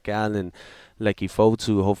Peters, Zach Allen, Leki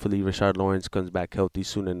Fotu. Hopefully Rashard Lawrence comes back healthy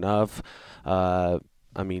soon enough. I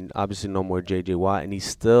mean, obviously no more J.J. Watt, and he's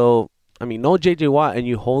still – I mean, no J.J. Watt, and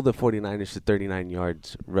you hold the 49ers to 39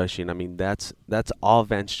 yards rushing. I mean, that's all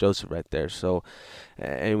Vance Joseph right there. So,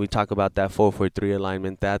 and we talk about that 4-4-3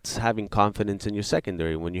 alignment. That's having confidence in your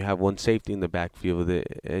secondary. When you have one safety in the backfield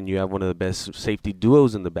and you have one of the best safety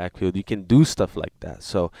duos in the backfield, you can do stuff like that.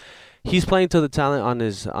 So, he's playing to the talent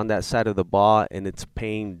on that side of the ball, and it's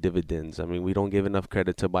paying dividends. I mean, we don't give enough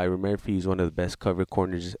credit to Byron Murphy. He's one of the best cover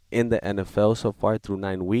corners in the NFL so far through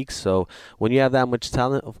 9 weeks. So when you have that much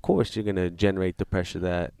talent, of course you're going to generate the pressure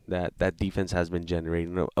that defense has been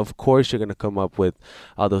generating. Of course you're going to come up with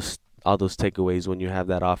all those takeaways when you have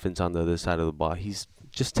that offense on the other side of the ball. He's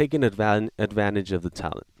just taking advantage of the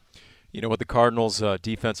talent. You know what the Cardinals'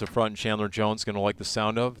 defensive front and Chandler Jones going to like the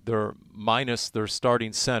sound of? They're minus their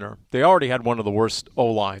starting center. They already had one of the worst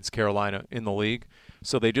O-lines, Carolina, in the league.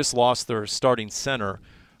 So they just lost their starting center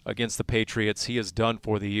against the Patriots. He is done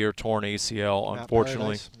for the year, torn ACL,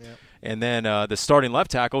 unfortunately. Yep. And then the starting left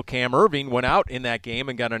tackle, Cam Irving, went out in that game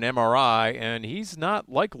and got an MRI, and he's not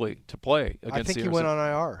likely to play against the I think he went on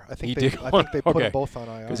IR. I think they put them both on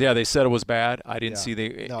IR. Because, they said it was bad. I didn't see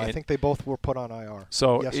the – No, I think they both were put on IR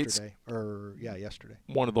yesterday. Yesterday.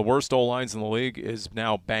 One of the worst O-lines in the league is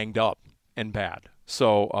now banged up and bad.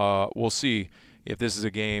 So we'll see if this is a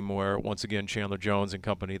game where, once again, Chandler Jones and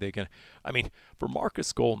company, they can – I mean, for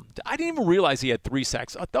Marcus Golden, I didn't even realize he had 3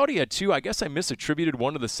 sacks. I thought he had 2. I guess I misattributed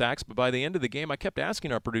one of the sacks, but by the end of the game, I kept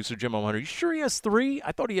asking our producer, Jim O'Hunter, you sure he has 3?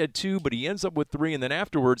 I thought he had 2, but he ends up with 3, and then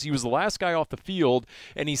afterwards, he was the last guy off the field,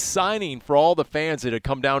 and he's signing for all the fans that had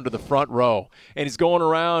come down to the front row, and he's going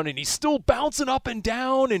around, and he's still bouncing up and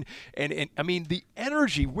down, and I mean, the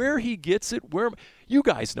energy, where he gets it, you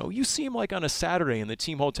guys know, you see him like on a Saturday in the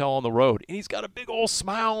team hotel on the road, and he's got a big old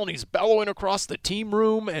smile, and he's bellowing across the team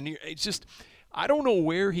room, and it's just, I don't know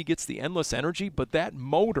where he gets the endless energy, but that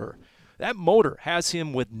motor has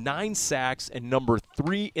him with 9 sacks and number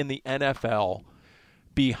 3 in the NFL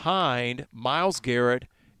behind Myles Garrett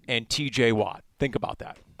and T.J. Watt. Think about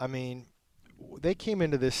that. I mean, they came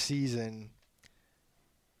into this season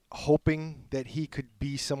hoping that he could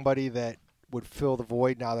be somebody that would fill the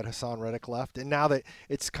void now that Hassan Reddick left. And now that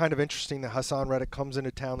it's kind of interesting that Hassan Reddick comes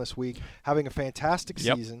into town this week, having a fantastic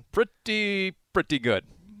season. Pretty good.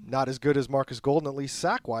 Not as good as Marcus Golden, at least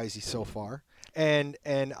sack-wise he's so far. And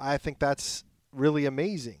I think that's really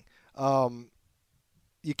amazing.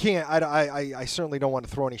 you can't. I certainly don't want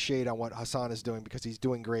to throw any shade on what Hassan is doing because he's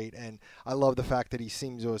doing great, and I love the fact that he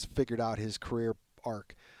seems to have figured out his career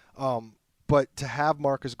arc. But to have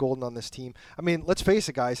Marcus Golden on this team, I mean, let's face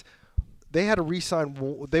it, guys. They had to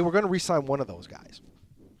re-sign. They were going to re-sign one of those guys,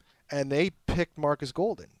 and they picked Marcus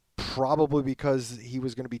Golden probably because he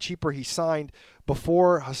was going to be cheaper. He signed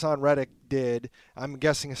before Hassan Reddick did. I'm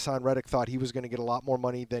guessing Hassan Reddick thought he was going to get a lot more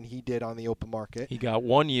money than he did on the open market. He got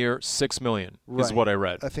 1 year, $6 million is what I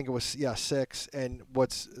read. I think it was 6, and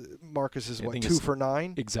what's Marcus is 2 for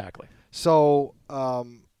 9. Exactly. So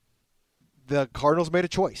the Cardinals made a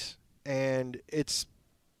choice, and it's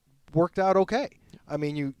worked out okay. I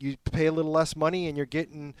mean, you pay a little less money, and you're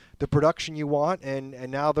getting the production you want, and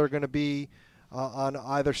now they're going to be on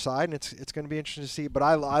either side, and it's going to be interesting to see. But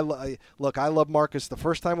I love Marcus. The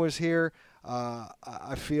first time I was here,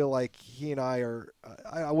 I feel like he and I are.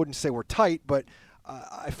 I wouldn't say we're tight, but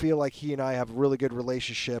I feel like he and I have a really good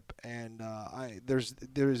relationship, and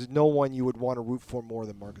there's no one you would want to root for more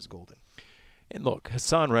than Marcus Golden. And look,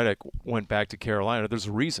 Hassan Reddick went back to Carolina. There's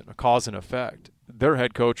a reason, a cause and effect. Their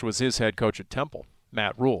head coach was his head coach at Temple,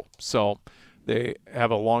 Matt Rule. So they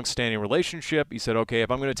have a long-standing relationship. He said, okay, if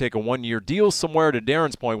I'm going to take a 1-year deal somewhere, to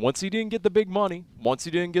Darren's point, once he didn't get the big money, once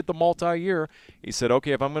he didn't get the multi-year, he said,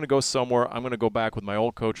 okay, if I'm going to go somewhere, I'm going to go back with my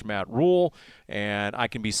old coach, Matt Rule, and I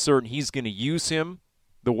can be certain he's going to use him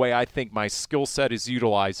the way I think my skill set is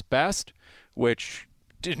utilized best, which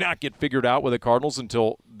did not get figured out with the Cardinals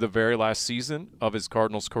until the very last season of his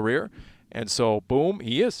Cardinals career. And so, boom,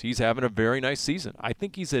 he's having a very nice season. I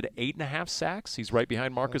think he's at 8.5 sacks. He's right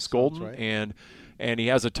behind Marcus Golden. Right. And he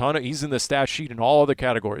has he's in the stat sheet in all other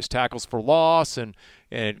categories, tackles for loss and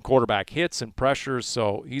quarterback hits and pressures.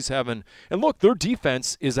 So he's having – and look, their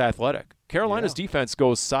defense is athletic. Carolina's defense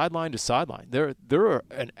goes sideline to sideline. They're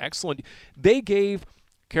an excellent – they gave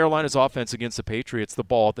Carolina's offense against the Patriots the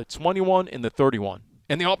ball at the 21 and the 31.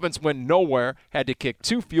 And the offense went nowhere, had to kick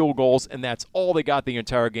 2 field goals, and that's all they got the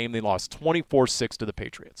entire game. They lost 24-6 to the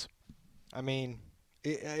Patriots. I mean,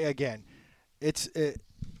 the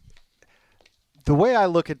way I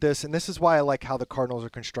look at this, and this is why I like how the Cardinals are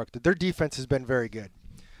constructed, their defense has been very good.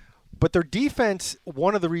 But their defense,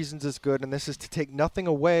 one of the reasons it's good, and this is to take nothing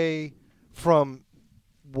away from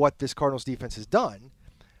what this Cardinals defense has done,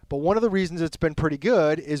 but one of the reasons it's been pretty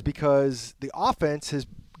good is because the offense has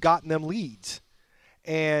gotten them leads.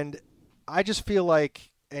 And I just feel like,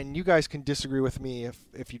 and you guys can disagree with me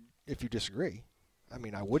if you disagree. I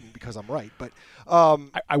mean, I wouldn't because I'm right, but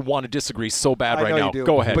I want to disagree so bad right now. You do,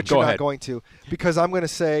 go ahead. But you're not going to, because I'm going to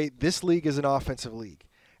say this league is an offensive league.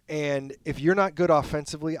 And if you're not good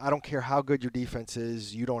offensively, I don't care how good your defense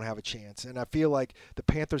is, you don't have a chance. And I feel like the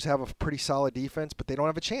Panthers have a pretty solid defense, but they don't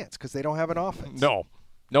have a chance because they don't have an offense. No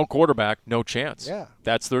quarterback, no chance. Yeah.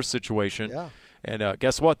 That's their situation. Yeah. And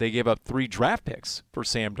guess what? They gave up 3 draft picks for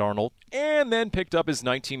Sam Darnold and then picked up his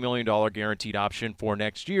 $19 million guaranteed option for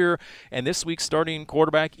next year. And this week's starting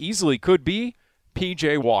quarterback easily could be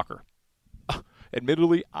P.J. Walker.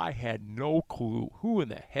 Admittidly, I had no clue who in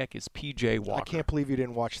the heck is P.J. Walker. I can't believe you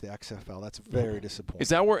didn't watch the XFL. That's very disappointing. Is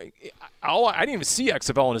that where I didn't even see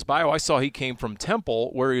XFL in his bio. I saw he came from Temple,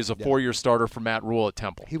 where he was a 4-year starter for Matt Rule at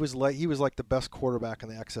Temple. He was like the best quarterback in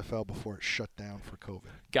the XFL before it shut down for COVID.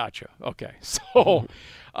 Gotcha. Okay. So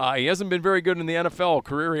he hasn't been very good in the NFL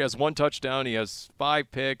career. He has 1 touchdown. He has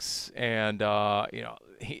 5 picks. And,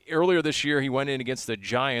 earlier this year he went in against the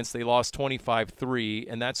Giants. They lost 25-3,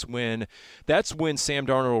 and that's when Sam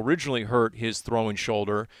Darnold originally hurt his throwing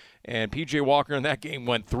shoulder. And P.J. Walker in that game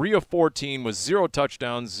went 3 of 14 with 0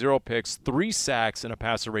 touchdowns, 0 picks, 3 sacks, and a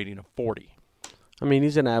passer rating of 40. I mean,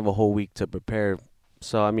 he's going to have a whole week to prepare.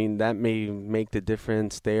 So, I mean, that may make the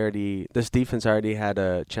difference. This defense already had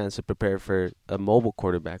a chance to prepare for a mobile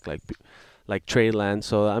quarterback like Trey Lance.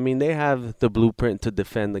 So, I mean, they have the blueprint to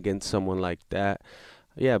defend against someone like that.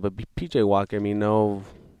 Yeah, but P.J. Walker, I mean, no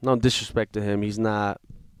disrespect to him. He's not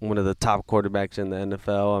one of the top quarterbacks in the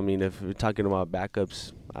NFL. I mean, if we're talking about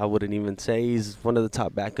backups, I wouldn't even say he's one of the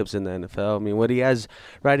top backups in the NFL. I mean, what he has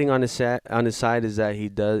riding on his side is that he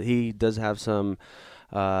does have some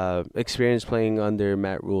experience playing under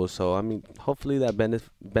Matt Rule. So, I mean, hopefully that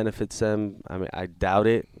benefits them. I mean, I doubt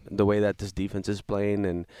it, the way that this defense is playing.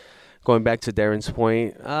 And going back to Darren's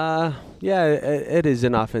point, it is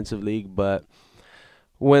an offensive league, but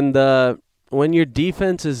when your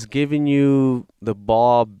defense is giving you the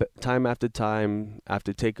ball time after time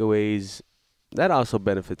after takeaways, that also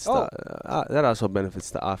benefits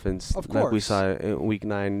the offense. Of course. Like we saw in Week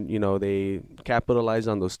 9, they capitalized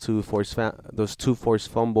on those two forced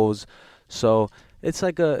fumbles. So it's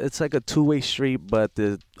like a two-way street, but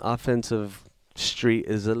the offensive street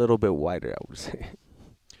is a little bit wider, I would say.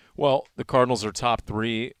 Well, the Cardinals are top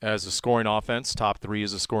 3 as a scoring offense, top 3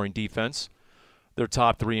 as a scoring defense. They're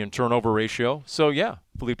top 3 in turnover ratio. So, yeah,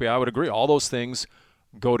 Felipe, I would agree. All those things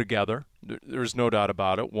go together. There's no doubt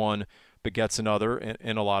about it. One begets another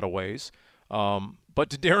in a lot of ways. But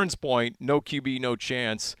to Darren's point, no QB, no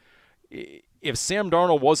chance. If Sam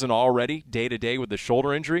Darnold wasn't already day-to-day with the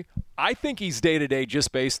shoulder injury, I think he's day-to-day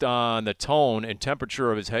just based on the tone and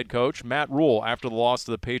temperature of his head coach, Matt Rule, after the loss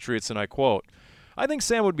to the Patriots, and I quote, I think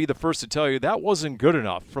Sam would be the first to tell you that wasn't good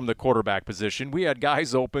enough from the quarterback position. We had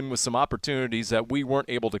guys open with some opportunities that we weren't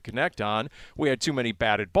able to connect on. We had too many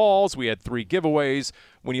batted balls. We had 3 giveaways.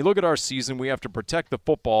 When you look at our season, we have to protect the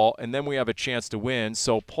football, and then we have a chance to win.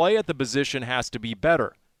 So play at the position has to be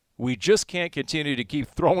better. We just can't continue to keep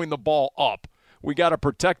throwing the ball up. We got to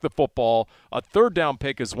protect the football. A third down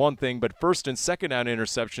pick is one thing, but first and second down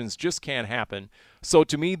interceptions just can't happen. So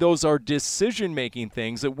to me, those are decision-making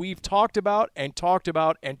things that we've talked about and talked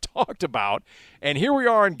about and talked about. And here we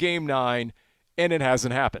are in Game 9, and it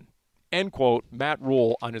hasn't happened. End quote, Matt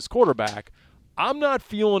Rule on his quarterback. I'm not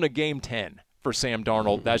feeling a Game 10 for Sam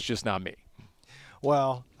Darnold. That's just not me.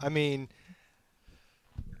 Well, I mean,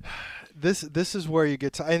 this is where you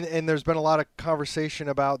get to – and there's been a lot of conversation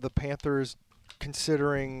about the Panthers –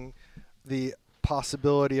 considering the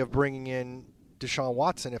possibility of bringing in Deshaun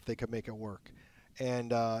Watson if they could make it work. And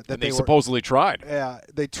they supposedly tried. Yeah,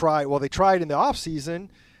 they tried. Well, they tried in the offseason,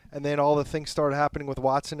 and then all the things started happening with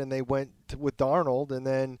Watson, and they went with Darnold. And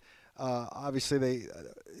then, obviously,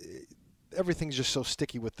 everything's just so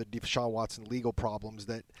sticky with the Deshaun Watson legal problems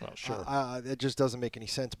that it just doesn't make any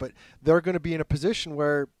sense. But they're going to be in a position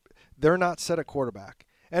where they're not set at quarterback.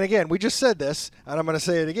 And again, we just said this, and I'm going to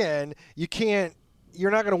say it again.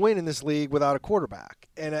 You're not going to win in this league without a quarterback.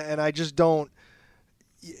 And I just don't.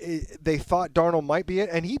 They thought Darnold might be it,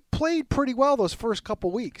 and he played pretty well those first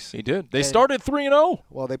couple weeks. He did. They started 3-0.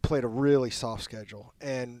 Well, they played a really soft schedule,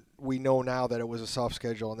 and we know now that it was a soft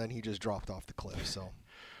schedule, and then he just dropped off the cliff. So,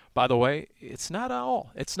 by the way, it's not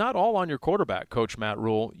all on your quarterback, Coach Matt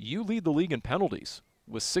Rule. You lead the league in penalties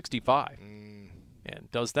with 65, and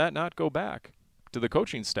does that not go back to the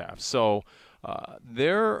coaching staff? So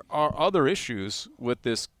there are other issues with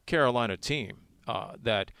this Carolina team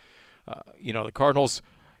that the Cardinals.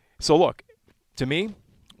 So look, to me,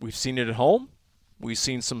 we've seen it at home. We've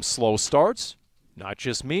seen some slow starts. Not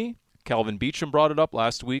just me. Kelvin Beachum brought it up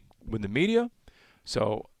last week with the media.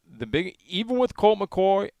 So even with Colt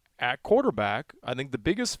McCoy at quarterback, I think the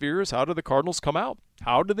biggest fear is how do the Cardinals come out?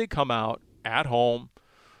 How do they come out at home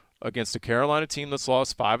against a Carolina team that's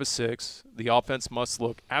lost 5 of 6? The offense must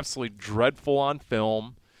look absolutely dreadful on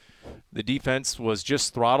film. The defense was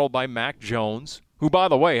just throttled by Mac Jones, who, by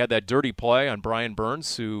the way, had that dirty play on Brian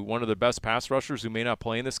Burns, who one of the best pass rushers who may not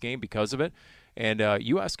play in this game because of it. And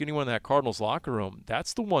you ask anyone in that Cardinals locker room,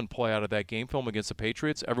 that's the one play out of that game film against the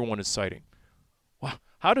Patriots everyone is citing. Wow,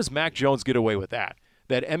 how does Mac Jones get away with that?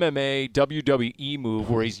 That MMA, WWE move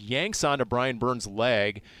where he yanks onto Brian Burns'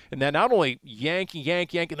 leg, and then not only yank,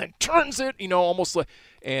 and then turns it, almost like,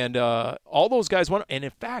 and all those guys went, and in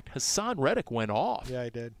fact, Hassan Reddick went off. Yeah, he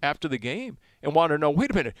did. After the game and wanted to know,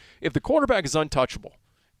 wait a minute, if the quarterback is untouchable,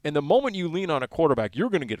 and the moment you lean on a quarterback, you're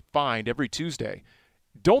going to get fined every Tuesday.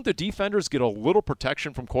 Don't the defenders get a little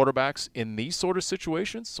protection from quarterbacks in these sort of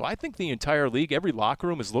situations? So I think the entire league, every locker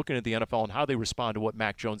room is looking at the NFL and how they respond to what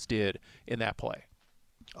Mac Jones did in that play.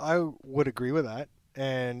 I would agree with that,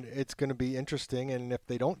 and it's going to be interesting. And if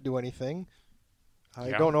they don't do anything,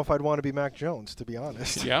 I don't know if I'd want to be Mac Jones, to be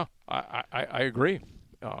honest. Yeah, I agree.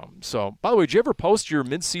 So, by the way, did you ever post your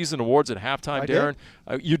midseason awards at halftime, Darren?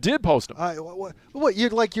 You did post them. What?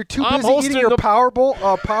 You're too busy eating your power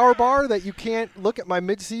bar that you can't look at my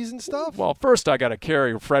midseason stuff? Well, first I got to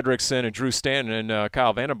carry Fredrickson and Drew Stanton and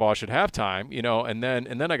Kyle Vandenbosch at halftime, and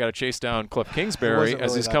then I got to chase down Cliff Kingsbury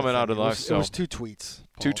as he's coming out of the. It was 2 tweets.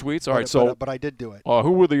 Paul. 2 tweets? All right, but I did do it.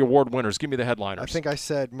 Who were the award winners? Give me the headliners. I think I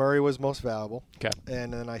said Murray was most valuable. Okay.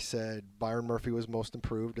 And then I said Byron Murphy was most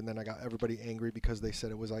improved, and then I got everybody angry because they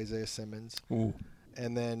said it was Isaiah Simmons. Ooh.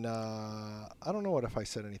 And then I don't know if I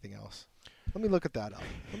said anything else. Let me look that up.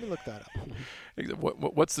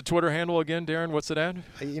 What's the Twitter handle again, Darren? What's it at?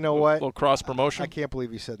 You know what? A little cross promotion? I can't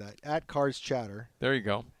believe you said that. At Cards Chatter. There you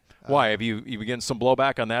go. Why have you getting some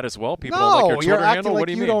blowback on that as well? People don't like your Twitter handle. Like what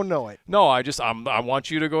do you mean? You don't know it. No, I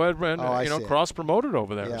want you to go ahead and cross promote it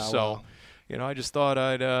over there. Yeah, so, I just thought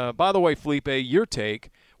I'd. By the way, Felipe, your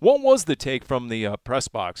take. What was the take from the press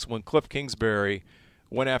box when Cliff Kingsbury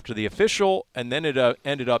went after the official and then it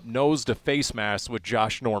ended up nose to face mask with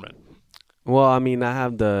Josh Norman? Well, I mean, I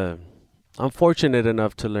have the I'm fortunate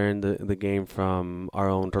enough to learn the game from our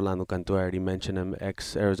own Rolando Cantu. I already mentioned him,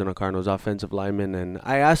 ex-Arizona Cardinals offensive lineman. And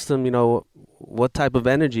I asked him, what type of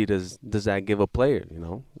energy does that give a player,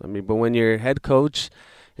 I mean, but when your head coach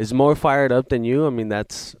is more fired up than you, I mean,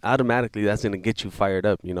 that's going to get you fired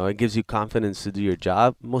up. It gives you confidence to do your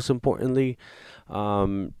job, most importantly.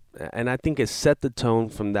 And I think it set the tone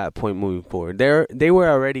from that point moving forward. They were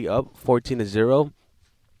already up 14-0,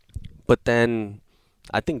 but then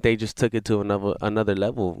I think they just took it to another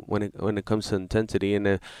level when it comes to intensity.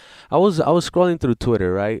 And I was scrolling through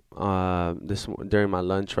Twitter, right, during my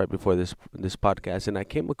lunch right before this podcast, and I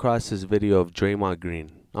came across this video of Draymond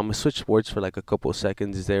Green. I'm gonna switch sports for like a couple of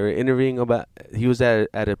seconds. They were interviewing about. He was at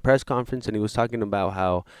a press conference and he was talking about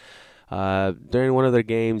how during one of their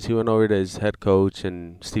games he went over to his head coach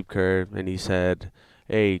and Steve Kerr and he said,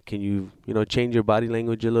 "Hey, can you change your body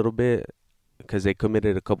language a little bit?" Because they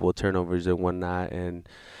committed a couple of turnovers and whatnot. And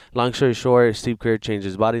long story short, Steve Kerr changed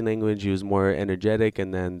his body language. He was more energetic,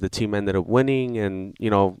 and then the team ended up winning, and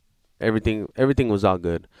everything was all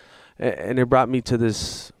good. And it brought me to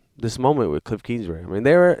this moment with Cliff Kingsbury. I mean,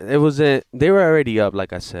 they were already up,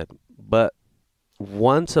 like I said, but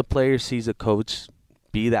once a player sees a coach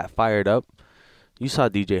be that fired up, you saw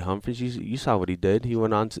DJ Humphries. You saw what he did. He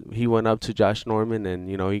went up to Josh Norman and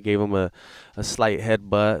he gave him a slight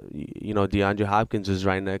headbutt. DeAndre Hopkins was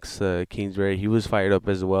right next to Kingsbury. He was fired up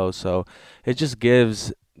as well. So it just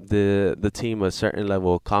gives the team a certain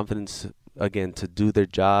level of confidence again to do their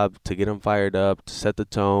job, to get them fired up, to set the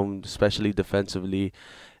tone, especially defensively.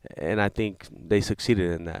 And I think they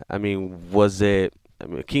succeeded in that. I mean,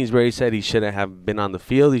 Kingsbury said he shouldn't have been on the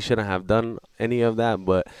field. He shouldn't have done any of that.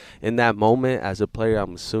 But in that moment, as a player,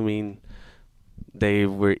 I'm assuming they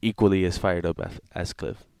were equally as fired up as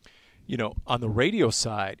Cliff. On the radio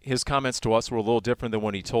side, his comments to us were a little different than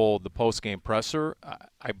when he told the post-game presser,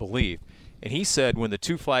 I believe. And he said when the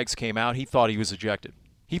two flags came out, he thought he was ejected.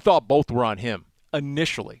 He thought both were on him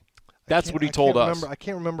initially. That's what he told us. I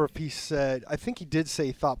can't remember if he said – I think he did say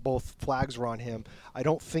he thought both flags were on him. I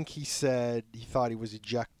don't think he said he thought he was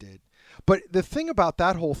ejected. But the thing about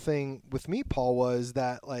that whole thing with me, Paul, was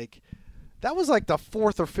that, that was like the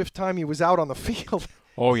fourth or fifth time he was out on the field.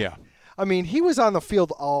 Oh, yeah. I mean, he was on the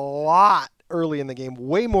field a lot early in the game,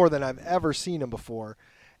 way more than I've ever seen him before.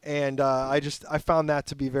 And I found that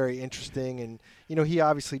to be very interesting. And, he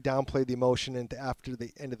obviously downplayed the emotion after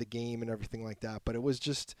the end of the game and everything like that. But it was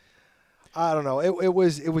just – I don't know. It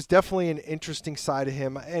was definitely an interesting side of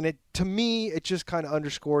him, and to me it just kind of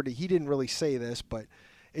underscored it. He didn't really say this, but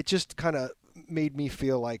it just kind of made me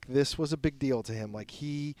feel like this was a big deal to him. Like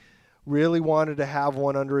he really wanted to have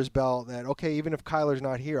one under his belt. That okay, even if Kyler's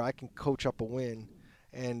not here, I can coach up a win,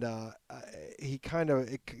 and he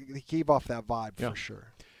gave off that vibe for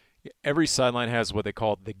sure. Every sideline has what they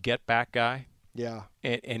call the get back guy. Yeah.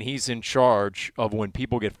 And he's in charge of when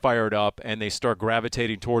people get fired up and they start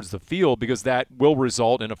gravitating towards the field because that will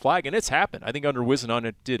result in a flag. And it's happened. I think under Whisenant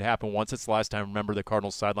it did happen once. It's the last time I remember the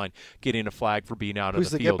Cardinals sideline getting a flag for being out of the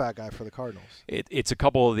field. Who's the get-back guy for the Cardinals? It's a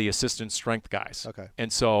couple of the assistant strength guys. Okay.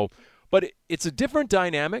 And so, but it's a different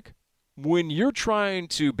dynamic when you're trying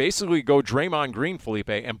to basically go Draymond Green, Felipe,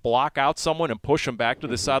 and block out someone and push them back to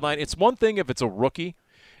the sideline. It's one thing if it's a rookie.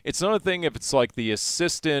 It's another thing if it's like the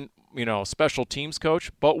assistant special teams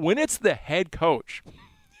coach, but when it's the head coach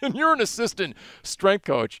and you're an assistant strength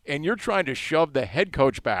coach and you're trying to shove the head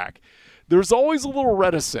coach back, there's always a little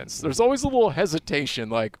reticence. There's always a little hesitation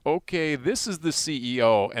like, okay, this is the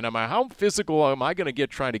CEO, and how physical am I going to get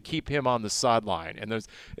trying to keep him on the sideline? And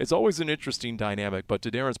it's always an interesting dynamic, but to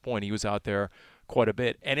Darren's point, he was out there quite a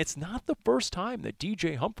bit, and it's not the first time that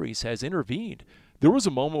DJ Humphries has intervened. There was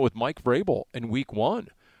a moment with Mike Vrabel in week 1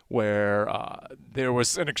 where there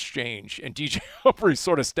was an exchange, and DJ Humphries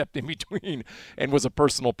sort of stepped in between and was a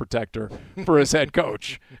personal protector for his head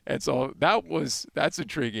coach. And so that's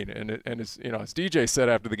intriguing. And as DJ said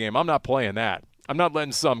after the game, I'm not playing that. I'm not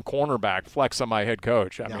letting some cornerback flex on my head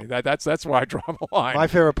coach. I mean, that's where I draw the line. My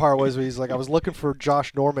favorite part was he's like, I was looking for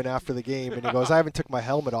Josh Norman after the game, and he goes, I haven't took my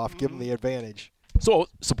helmet off. Give him the advantage. So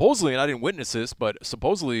supposedly, and I didn't witness this, but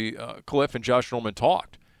supposedly Cliff and Josh Norman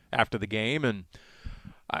talked after the game, and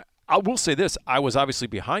I will say this. I was obviously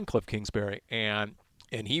behind Cliff Kingsbury, and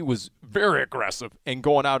he was very aggressive and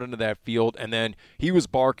going out into that field, and then he was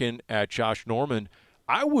barking at Josh Norman.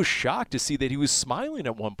 I was shocked to see that he was smiling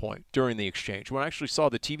at one point during the exchange. When I actually saw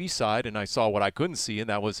the TV side and I saw what I couldn't see, and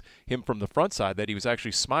that was him from the front side, that he was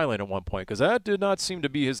actually smiling at one point, because that did not seem to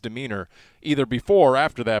be his demeanor either before or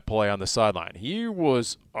after that play on the sideline. He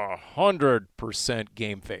was 100%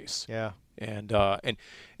 game face. Yeah. And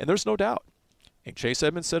there's no doubt. And Chase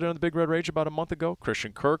Edmonds said it on the Big Red Rage about a month ago.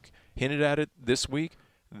 Christian Kirk hinted at it this week,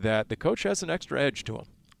 that the coach has an extra edge to him.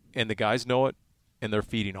 And the guys know it, and they're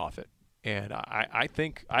feeding off it. And I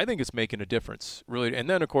think it's making a difference, really. And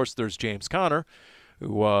then, of course, there's James Conner,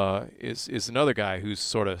 who is another guy who's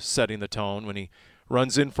sort of setting the tone when he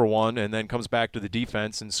runs in for one and then comes back to the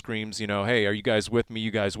defense and screams, hey, are you guys with me?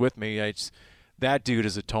 You guys with me? That dude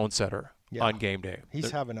is a tone setter on game day.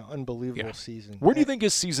 He's having an unbelievable season. Where do you think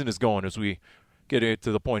his season is going as we get it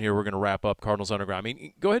to the point here we're going to wrap up Cardinals Underground? I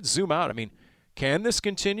mean, go ahead and zoom out. I mean, can this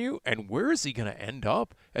continue, and where is he going to end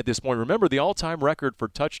up at this point? Remember, the all-time record for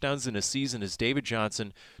touchdowns in a season is David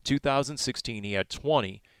Johnson, 2016. He had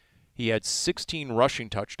 20. He had 16 rushing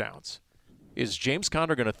touchdowns. Is James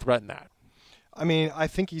Conner going to threaten that? I mean, I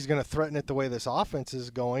think he's going to threaten it the way this offense is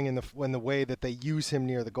going and the way that they use him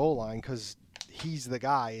near the goal line, because he's the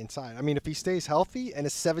guy inside. I mean, if he stays healthy and a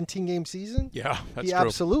 17-game season, he true.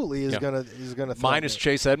 Absolutely is going to minus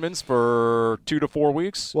Chase Edmonds for 2 to 4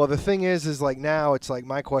 weeks. Well, the thing is like now it's like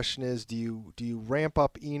my question is, do you ramp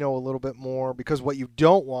up Eno a little bit more? Because what you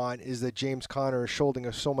don't want is that James Conner is shouldering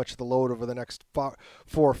so much of the load over the next 4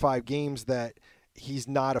 or 5 games that he's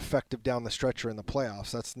not effective down the stretcher in the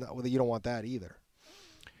playoffs. That's not, you don't want that either.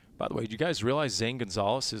 By the way, did you guys realize Zane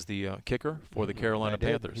Gonzalez is the kicker for the Carolina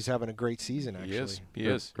Panthers? He's having a great season, actually. He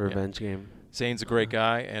is. Revenge game. Zane's a great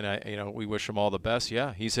guy, and we wish him all the best.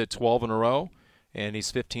 Yeah, he's hit 12 in a row, and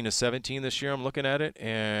he's 15 to 17 this year. I'm looking at it,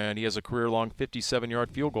 and he has a career-long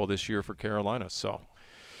 57-yard field goal this year for Carolina. So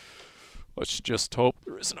let's just hope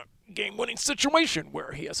there isn't a game-winning situation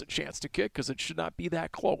where he has a chance to kick, because it should not be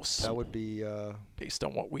that close. That would be based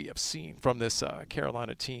on what we have seen from this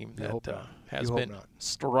Carolina team that has been not.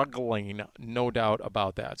 struggling, no doubt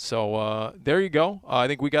about that. So there you go. I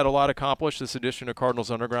think we got a lot accomplished this edition of Cardinals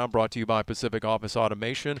Underground, brought to you by Pacific Office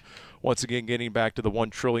Automation. Once again, getting back to the $1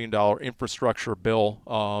 trillion infrastructure bill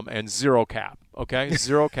and zero cap. Okay,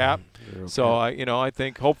 zero cap. So I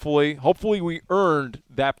think hopefully we earned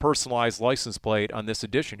that personalized license plate on this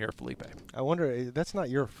edition here, Felipe. I wonder, that's not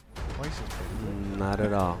your license plate. Not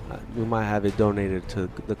at all. We might have it donated to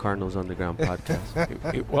the Cardinals Underground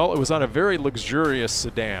podcast. It was on a very luxurious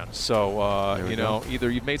sedan. So either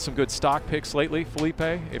you've made some good stock picks lately, Felipe,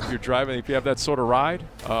 if you're driving, if you have that sort of ride.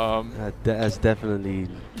 That's definitely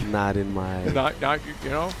not in my. You're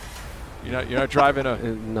not driving a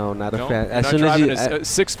no, not a fan. As soon as you a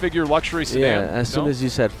six-figure luxury sedan. Yeah, as soon as you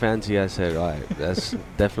said fancy, I said, all right, that's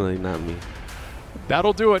definitely not me.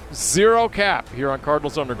 That'll do it. Zero cap here on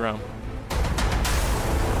Cardinals Underground.